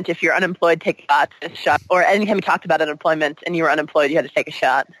unemployment. If you're unemployed, take a shot. Or anytime you talked about unemployment and you were unemployed, you had to take a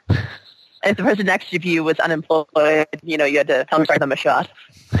shot. And if the person next to you was unemployed, you had to help them a shot.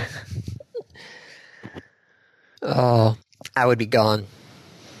 Oh, I would be gone.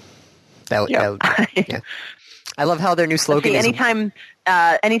 That would, yeah. I love how their new slogan is... Anytime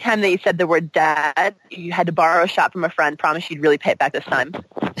that you said the word dad, you had to borrow a shot from a friend. Promise you'd really pay it back this time.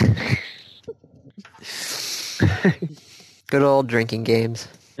 Good old drinking games.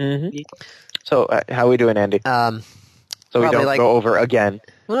 Mm-hmm. So, how are we doing, Andy? So we don't go over again.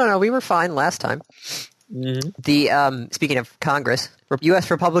 Well, no, we were fine last time. Mm-hmm. The speaking of Congress,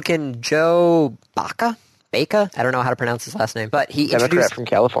 U.S. Republican Joe Baca? I don't know how to pronounce his last name, but he Democrat from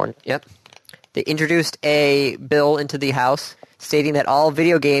California. Yep. They introduced a bill into the House stating that all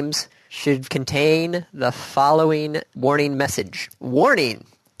video games should contain the following warning message. Warning!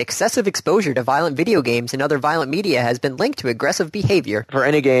 Excessive exposure to violent video games and other violent media has been linked to aggressive behavior. For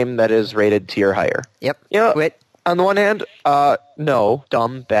any game that is rated T or higher. Yep. On the one hand, no,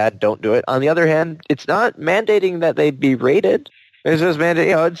 dumb, bad, don't do it. On the other hand, it's not mandating that they be rated. It's just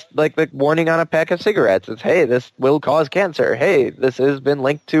mandating, it's like the warning on a pack of cigarettes. It's, hey, this will cause cancer. Hey, this has been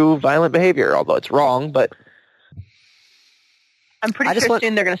linked to violent behavior, although it's wrong, but... I'm pretty sure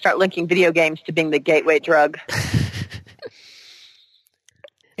soon they're going to start linking video games to being the gateway drug.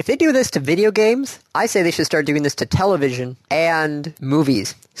 If they do this to video games, I say they should start doing this to television and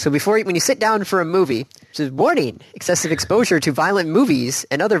movies. So when you sit down for a movie, it says, warning, excessive exposure to violent movies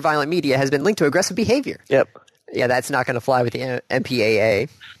and other violent media has been linked to aggressive behavior. Yep. Yeah, that's not going to fly with the MPAA.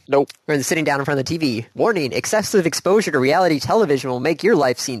 Nope. Or sitting down in front of the TV. Warning, excessive exposure to reality television will make your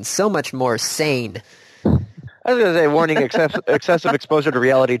life seem so much more sane. I was going to say, warning, excessive exposure to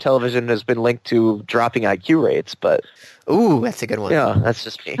reality television has been linked to dropping IQ rates, but... Ooh, that's a good one. Yeah, that's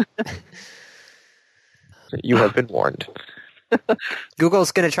just me. You have been warned.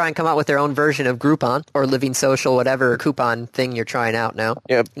 Google's going to try and come out with their own version of Groupon, or Living Social, whatever coupon thing you're trying out now.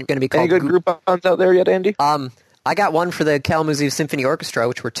 Yep. It's going to be called Any good Groupons out there yet, Andy? I got one for the Kalamazoo Symphony Orchestra,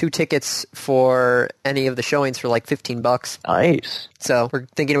 which were 2 tickets for any of the showings for like $15. Nice. So we're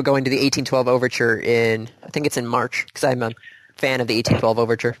thinking of going to the 1812 Overture I think it's in March, because I'm a fan of the 1812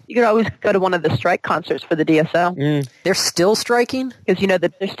 Overture. You could always go to one of the strike concerts for the DSO. They're still striking? Because you know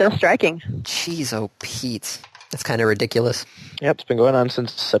that they're still striking. Jeez, oh Pete. That's kind of ridiculous. Yep, it's been going on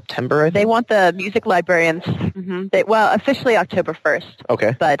since September, I think. They want the music librarians. Officially October 1st.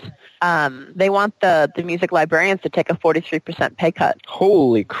 Okay. But they want the music librarians to take a 43% pay cut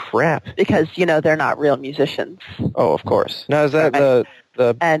Holy crap. because, they're not real musicians. Oh, of course. Now, is that Right.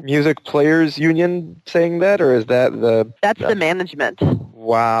 the And- Music Players Union saying that, or is that the... That's the management.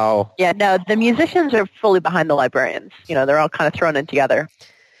 Wow. Yeah, no, the musicians are fully behind the librarians. They're all kind of thrown in together.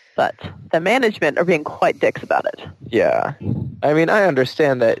 But the management are being quite dicks about it. Yeah. I mean, I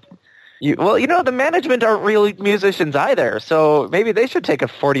understand that... the management aren't really musicians either, so maybe they should take a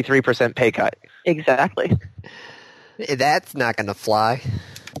 43% pay cut. Exactly. That's not going to fly.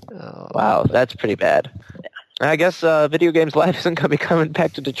 Wow, that's pretty bad. I guess Video Games Live isn't going to be coming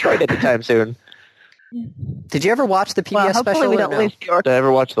back to Detroit anytime soon. Did you ever watch the PBS Well, hopefully special? we or don't no? lose New York. Did I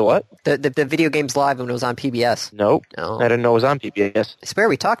ever watch the what? The Video Games Live when it was on PBS. Nope. No. I didn't know it was on PBS. I swear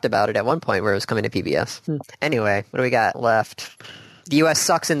we talked about it at one point where it was coming to PBS. Anyway, what do we got left? The U.S.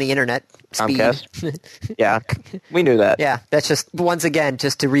 sucks in the internet. Speed. Comcast? Yeah, we knew that. Yeah, that's just, once again,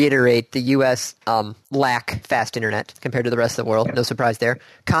 just to reiterate, the U.S. lack fast internet compared to the rest of the world. No surprise there.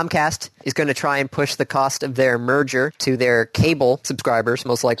 Comcast is going to try and push the cost of their merger to their cable subscribers,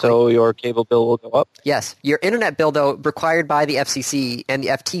 most likely. So your cable bill will go up? Yes. Your internet bill, though, required by the FCC and the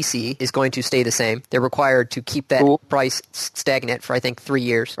FTC, is going to stay the same. They're required to keep that Cool. price stagnant for, I think, 3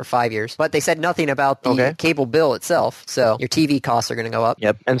 years or 5 years. But they said nothing about the Okay. cable bill itself, so your TV costs are going to go up.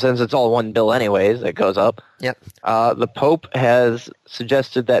 Yep. And since it's all one bill anyways, it goes up. Yep. The Pope has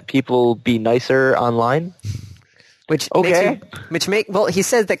suggested that people be nicer online. Which Okay. he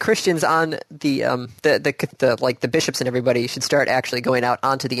says that Christians on the bishops and everybody should start actually going out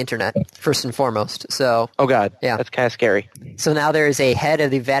onto the internet first and foremost. So Oh, God. Yeah. That's kind of scary. now there is a head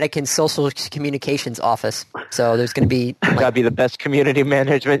of the Vatican Social Communications Office. So there's going to be That'd be the best community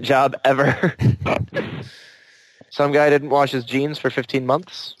management job ever. Some guy didn't wash his jeans for 15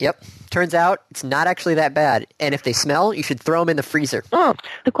 months. Yep. Turns out it's not actually that bad. And if they smell, you should throw them in the freezer. Oh,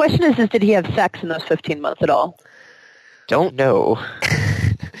 The question is did he have sex in those 15 months at all? don't know.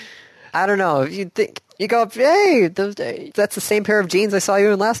 I don't know. If you think you go, hey, that's the same pair of jeans I saw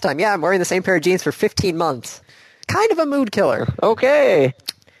you in last time. Yeah, I'm wearing the same pair of jeans for 15 months. Kind of a mood killer. Okay.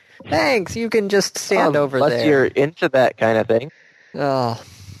 Thanks. You can just stand over Unless there. you're into that kind of thing. Oh,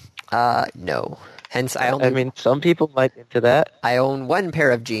 no. Hence, I mean, some people might be into that, I own one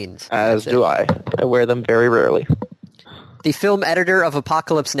pair of jeans. as That's do it. I. I wear them very rarely. The film editor of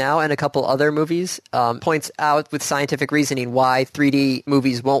Apocalypse Now and a couple other movies points out with scientific reasoning why 3D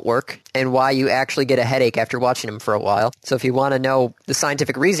movies won't work and why you actually get a headache after watching them for a while. So if you want to know the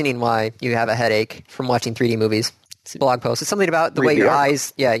scientific reasoning why you have a headache from watching 3D movies, it's a blog post. It's something about the way Read your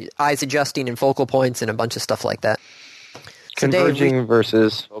the eyes adjusting and focal points and a bunch of stuff like that. So Dave, Converging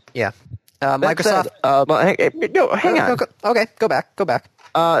versus... yeah. That Microsoft... said, hang on. Okay, go back.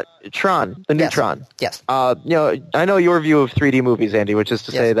 Tron, the new Yes. Tron. Yes. I know your view of 3D movies, Andy, which is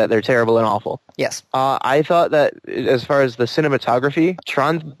to say Yes. that they're terrible and awful. Yes. I thought that as far as the cinematography,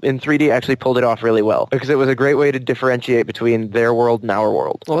 Tron in 3D actually pulled it off really well because it was a great way to differentiate between their world and our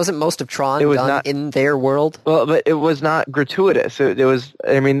world. Well, wasn't most of Tron It was done not- in their world? Well, but it was not gratuitous. It was,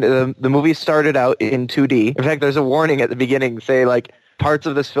 I mean, the movie started out in 2D. In fact, there's a warning at the beginning, say, like, parts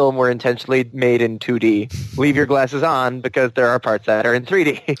of this film were intentionally made in 2D. Leave your glasses on because there are parts that are in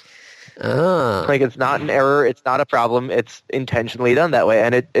 3D. Ah. Like, it's not an error, it's not a problem, it's intentionally done that way.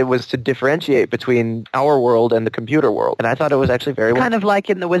 And it was to differentiate between our world and the computer world. And I thought it was actually very well. Kind of like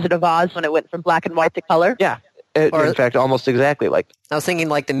in The Wizard of Oz when it went from black and white to color. Yeah. Or- In fact, almost exactly like. I was thinking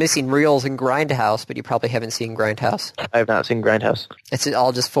like the missing reels in Grindhouse, but you probably haven't seen Grindhouse. I have not seen Grindhouse. It's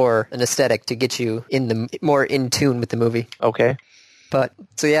all just for an aesthetic to get you more in tune with the movie. Okay. But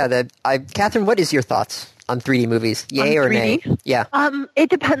so yeah, Catherine, what is your thoughts on 3D movies? Yay On or nay? 3D? Yeah. It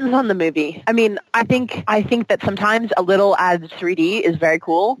depends on the movie. I mean, I think that sometimes a little added 3D is very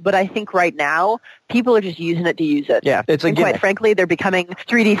cool, but I think right now people are just using it to use it. Yeah, it's a And quite gimmick. frankly, they're becoming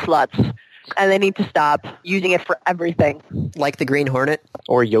 3D sluts, and they need to stop using it for everything. Like the Green Hornet?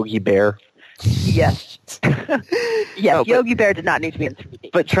 Or Yogi Bear. Yes. Yes, No, but- Yogi Bear did not need to be in 3D.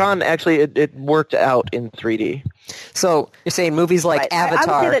 But Tron, actually, it worked out in 3D. So you're saying movies like Right.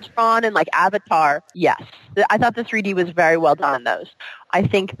 Avatar? I would say that Tron and like Avatar, yes. I thought the 3D was very well done in those. I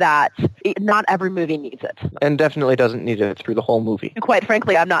think that not every movie needs it. And definitely doesn't need it through the whole movie. And quite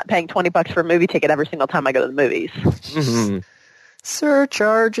frankly, I'm not paying $20 for a movie ticket every single time I go to the movies. hmm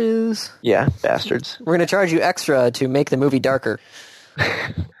Surcharges. Yeah, bastards. We're going to charge you extra to make the movie darker.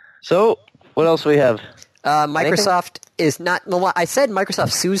 So, what else we have? Microsoft is not. I said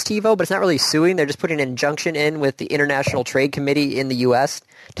Microsoft sues TiVo, but it's not really suing. They're just putting an injunction in with the International Trade Committee in the U.S.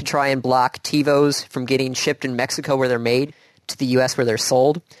 to try and block TiVos from getting shipped in Mexico where they're made to the U.S. where they're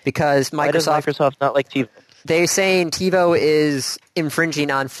sold. Because Why does Microsoft not like TiVo? They're saying TiVo is infringing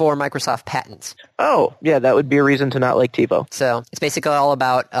on 4 Microsoft patents. Oh, yeah, that would be a reason to not like TiVo. So it's basically all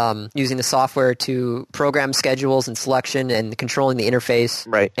about using the software to program schedules and selection and controlling the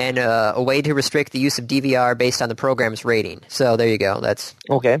interface. Right. And a way to restrict the use of DVR based on the program's rating. So there you go. That's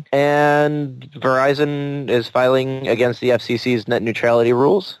okay. And Verizon is filing against the FCC's net neutrality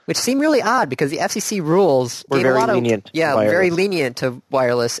rules, which seem really odd because the FCC rules were very lenient. Yeah, very lenient to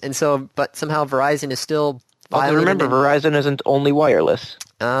wireless, and so but somehow Verizon is still. Also, remember, Verizon isn't only wireless.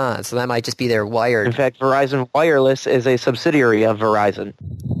 So that might just be their wired. In fact, Verizon Wireless is a subsidiary of Verizon.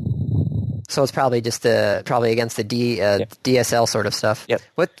 So it's probably just probably against the DSL sort of stuff. Yep.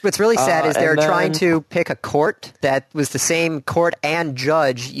 What's really sad is they're then trying to pick a court that was the same court and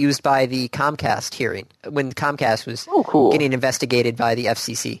judge used by the Comcast hearing when Comcast was getting investigated by the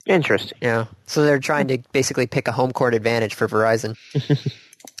FCC. Interesting. Yeah. So they're trying to basically pick a home court advantage for Verizon.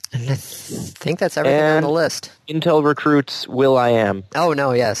 And I think that's everything on the list. Intel recruits will.i.am. Oh,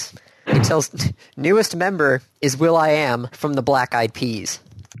 no, yes. Intel's newest member is will.i.am from the Black Eyed Peas.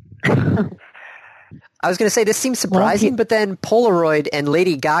 I was going to say, this seems surprising, but then Polaroid and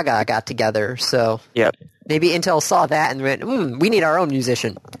Lady Gaga got together, so maybe Intel saw that and went, we need our own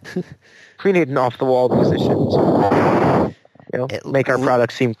musician. We need an off-the-wall musician. Make our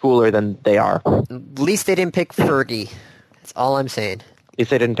products seem cooler than they are. At least they didn't pick Fergie. That's all I'm saying. At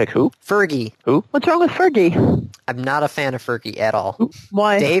least they didn't pick who? Fergie. Who? What's wrong with Fergie? I'm not a fan of Fergie at all.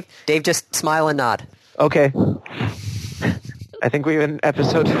 Why? Dave, just smile and nod. Okay. I think we have an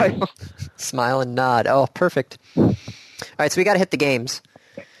episode title. Smile and nod. Oh, perfect. All right, so we got to hit the games.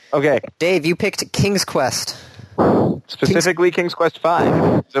 Okay. Dave, you picked King's Quest. Specifically King's Quest V.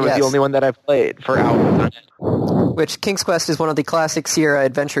 So it was the only one that I've played for hours. Which King's Quest is one of the classic Sierra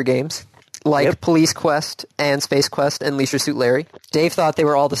adventure games. Like Police Quest and Space Quest and Leisure Suit Larry. Dave thought they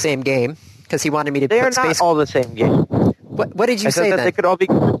were all the same game because he wanted me to They put are not all the same game. What did you say I said that then? they could all be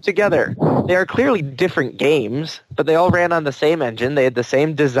grouped together. They are clearly different games, but they all ran on the same engine. They had the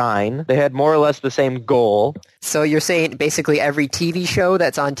same design. They had more or less the same goal. So you're saying basically every TV show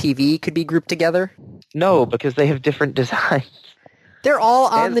that's on TV could be grouped together? No, because they have different designs. They're all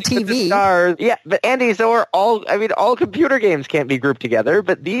on the TV. The stars. Yeah, but Andy, so are all computer games can't be grouped together,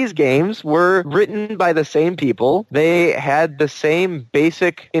 but these games were written by the same people. They had the same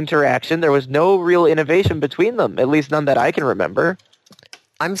basic interaction. There was no real innovation between them, at least none that I can remember.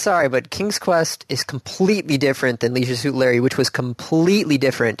 I'm sorry, but King's Quest is completely different than Leisure Suit Larry, which was completely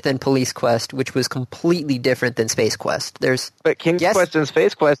different than Police Quest, which was completely different than Space Quest. But King's Quest and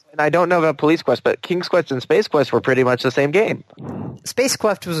Space Quest, and I don't know about Police Quest, but King's Quest and Space Quest were pretty much the same game. Space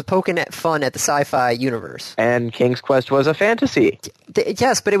Quest was poking at fun at the sci-fi universe. And King's Quest was a fantasy.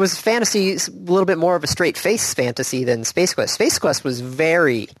 Yes, but it was fantasy, a little bit more of a straight-face fantasy than Space Quest. Space Quest was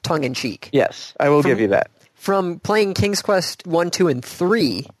very tongue-in-cheek. Yes, I will give you that. From playing King's Quest 1, 2, and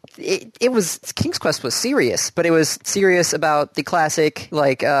 3, King's Quest was serious, but it was serious about the classic,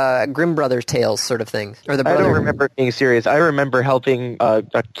 Grimm Brothers tales sort of thing. I don't remember it being serious. I remember helping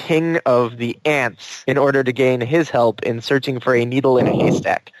a king of the ants in order to gain his help in searching for a needle in a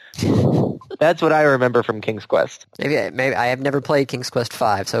haystack. That's what I remember from King's Quest. Maybe I have never played King's Quest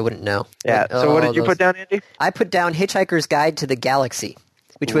 5, so I wouldn't know. Yeah, so what did you put down, Andy? I put down Hitchhiker's Guide to the Galaxy,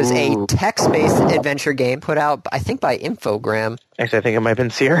 which was a text-based adventure game put out, I think, by Infogram. Actually, I think it might have been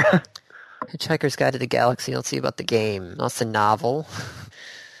Sierra. Hitchhiker's Guide to the Galaxy. Let's see about the game. That's a novel.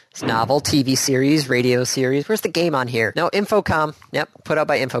 It's a novel, TV series, radio series. Where's the game on here? No, Infocom. Yep, put out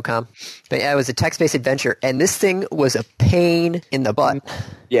by Infocom. But yeah, it was a text-based adventure, and this thing was a pain in the butt.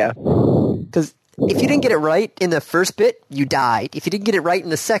 Yeah. Because if you didn't get it right in the first bit, you died. If you didn't get it right in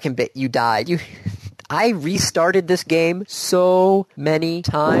the second bit, you died. I restarted this game so many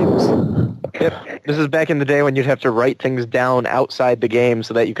times. Yep. This is back in the day when you'd have to write things down outside the game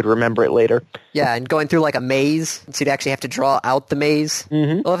so that you could remember it later. Yeah, and going through like a maze, so you'd actually have to draw out the maze.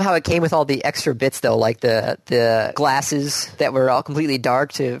 Mm-hmm. I love how it came with all the extra bits, though, like the glasses that were all completely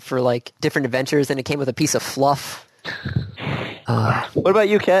dark for like different adventures, and it came with a piece of fluff. What about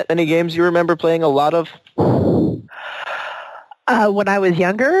you, Kat? Any games you remember playing a lot of? When I was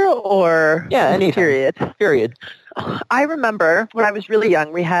younger, or any period? Period. I remember when I was really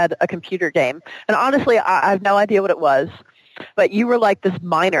young, we had a computer game, and honestly, I have no idea what it was. but you were like this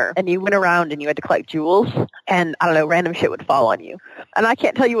miner, and you went around and you had to collect jewels, and I don't know, random shit would fall on you. And I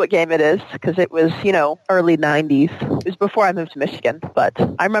can't tell you what game it is because it was, early 90s. It was before I moved to Michigan, but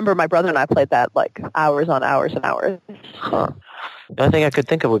I remember my brother and I played that like hours on hours and hours. Huh. The only thing I could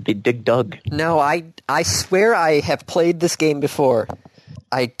think of would be Dig Dug. No, I swear I have played this game before.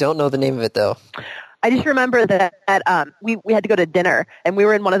 I don't know the name of it, though. I just remember that we had to go to dinner, and we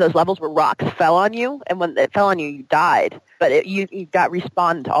were in one of those levels where rocks fell on you, and when it fell on you, you died. But you got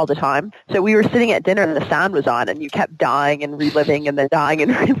respawned all the time. So we were sitting at dinner, and the sound was on, and you kept dying and reliving, and then dying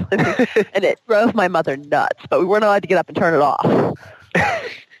and reliving. And it drove my mother nuts, but we weren't allowed to get up and turn it off.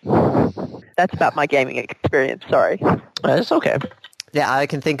 That's about my gaming experience, sorry. It's okay. Yeah, all I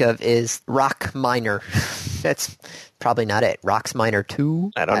can think of is Rock Miner. That's probably not it. Rocks Miner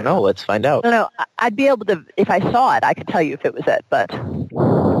 2? I don't know. Let's find out. No, I'd be able to, if I saw it, I could tell you if it was it, but... Come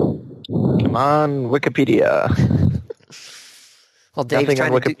on, Wikipedia. Well, Dave's Nothing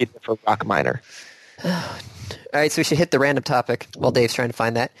trying on to Wikipedia for Rock Miner. All right, so we should hit the random topic while Dave's trying to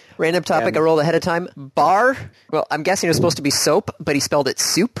find that. Random topic I rolled ahead of time. Bar. Well, I'm guessing it was supposed to be soap, but he spelled it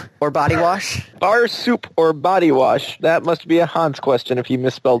soup or body wash. Bar soup or body wash? That must be a Hans question if he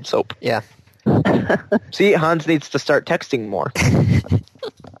misspelled soap. Yeah. See, Hans needs to start texting more.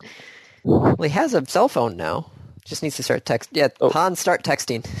 Well, he has a cell phone now. Just needs to start text. Yeah, Hans, start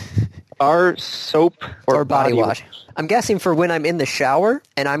texting. Bar soap Or body wash. I'm guessing for when I'm in the shower,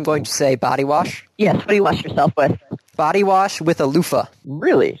 and I'm going to say body wash. Yes, what do you wash yourself with? Body wash with a loofah.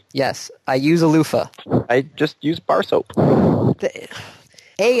 Really? Yes, I use a loofah. I just use bar soap.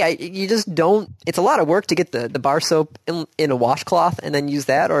 You just don't... It's a lot of work to get the bar soap in a washcloth and then use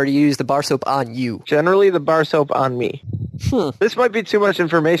that, or do you use the bar soap on you? Generally, the bar soap on me. This might be too much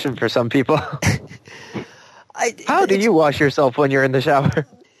information for some people. How do you wash yourself when you're in the shower?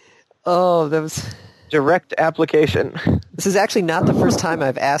 Oh, that was... Direct application. This is actually not the first time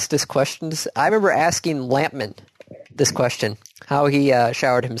I've asked this question. I remember asking Lampman this question, how he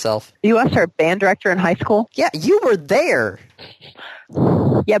showered himself. You asked our band director in high school? Yeah, you were there.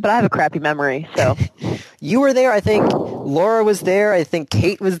 Yeah, but I have a crappy memory, so... You were there, I think. Laura was there. I think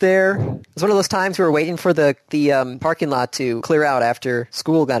Kate was there. It was one of those times we were waiting for the parking lot to clear out after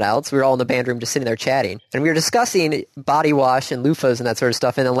school got out, so we were all in the band room just sitting there chatting. And we were discussing body wash and loofahs and that sort of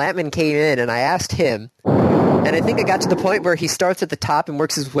stuff, and then Lampman came in, and I asked him, and I think it got to the point where he starts at the top and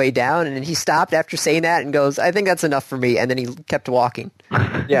works his way down, and then he stopped after saying that and goes, I think that's enough for me, and then he kept walking.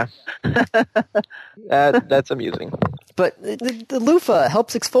 Yeah. That's amusing. But the loofah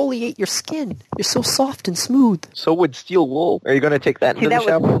helps exfoliate your skin. You're so soft and smooth. So would steel wool. Are you going to take that into the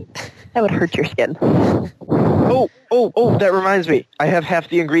shower? That would hurt your skin. Oh, that reminds me. I have half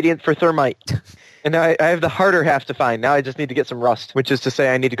the ingredient for thermite. And now I have the harder half to find. Now I just need to get some rust, which is to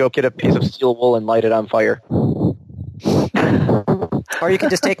say I need to go get a piece of steel wool and light it on fire. Or you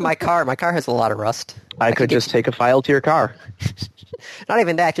could just take my car. My car has a lot of rust. I could just take a file to your car. Not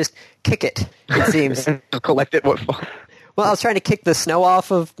even that, just kick it seems. And collect it. Well, I was trying to kick the snow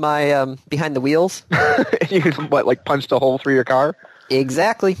off of my behind the wheels. you punched a hole through your car?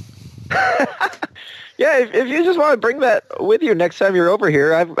 Exactly. Yeah, if you just want to bring that with you next time you're over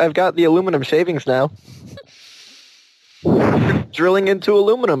here, I've got the aluminum shavings now. Drilling into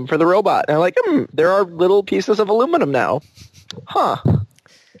aluminum for the robot. And I'm like, there are little pieces of aluminum now. Huh.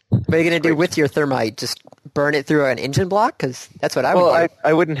 What are you going to do with your thermite? Just burn it through an engine block? Because that's what I would do.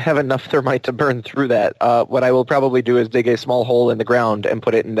 I wouldn't have enough thermite to burn through that. What I will probably do is dig a small hole in the ground and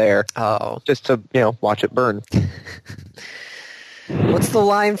put it in there. Oh. Just to, watch it burn. What's the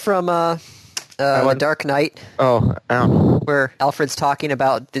line from The Dark Knight? Oh, where Alfred's talking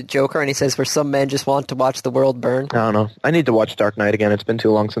about the Joker and he says, where some men just want to watch the world burn. I don't know. I need to watch Dark Knight again. It's been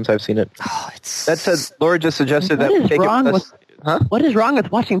too long since I've seen it. Oh, That said, Laura just suggested that we take it with us. Huh? What is wrong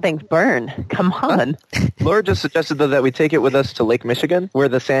with watching things burn? Come on. Laura just suggested that we take it with us to Lake Michigan, where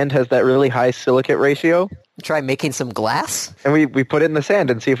the sand has that really high silicate ratio. Try making some glass? And we put it in the sand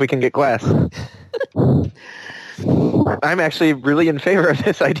and see if we can get glass. I'm actually really in favor of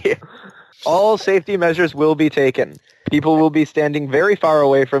this idea. All safety measures will be taken. People will be standing very far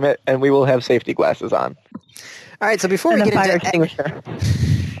away from it, and we will have safety glasses on. All right, so before we get fire into... extinguisher.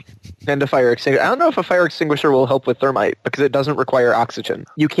 And a fire extinguisher. I don't know if a fire extinguisher will help with thermite, because it doesn't require oxygen.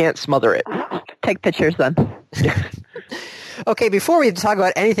 You can't smother it. Take pictures then. Okay, before we talk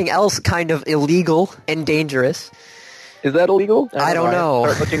about anything else kind of illegal and dangerous... Is that illegal? I don't know.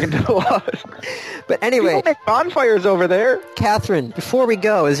 Start looking into the laws. But anyway... People make bonfires over there. Catherine, before we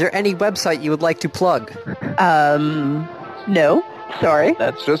go, is there any website you would like to plug? No. Sorry.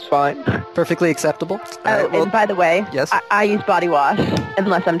 That's just fine. Perfectly acceptable. All right, well, And by the way, yes? I use body wash.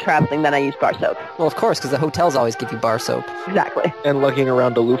 Unless I'm traveling, then I use bar soap. well, of course, because the hotels always give you bar soap. Exactly. And lugging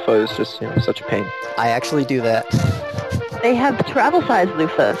around a loofah is just, such a pain. I actually do that. They have travel-sized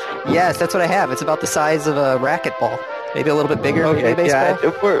loofahs. Yes, that's what I have. It's about the size of a racquetball. Maybe a little bit bigger, maybe a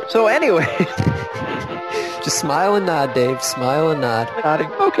baseball. So anyway, Just smile and nod, Dave. Smile and nod.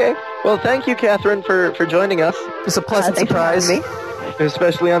 nodding. Okay. Well, thank you, Catherine, for joining us, It's a pleasant Thanks for surprise having me.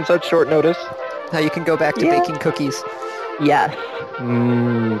 especially on such short notice. how you can go back to Yeah. baking cookies. Yes.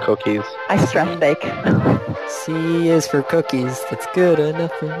 Cookies. I stress bake. C is for cookies. That's good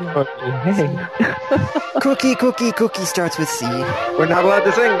enough for me. Hey, Cookie starts with C. we're not allowed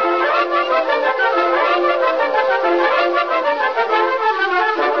to sing.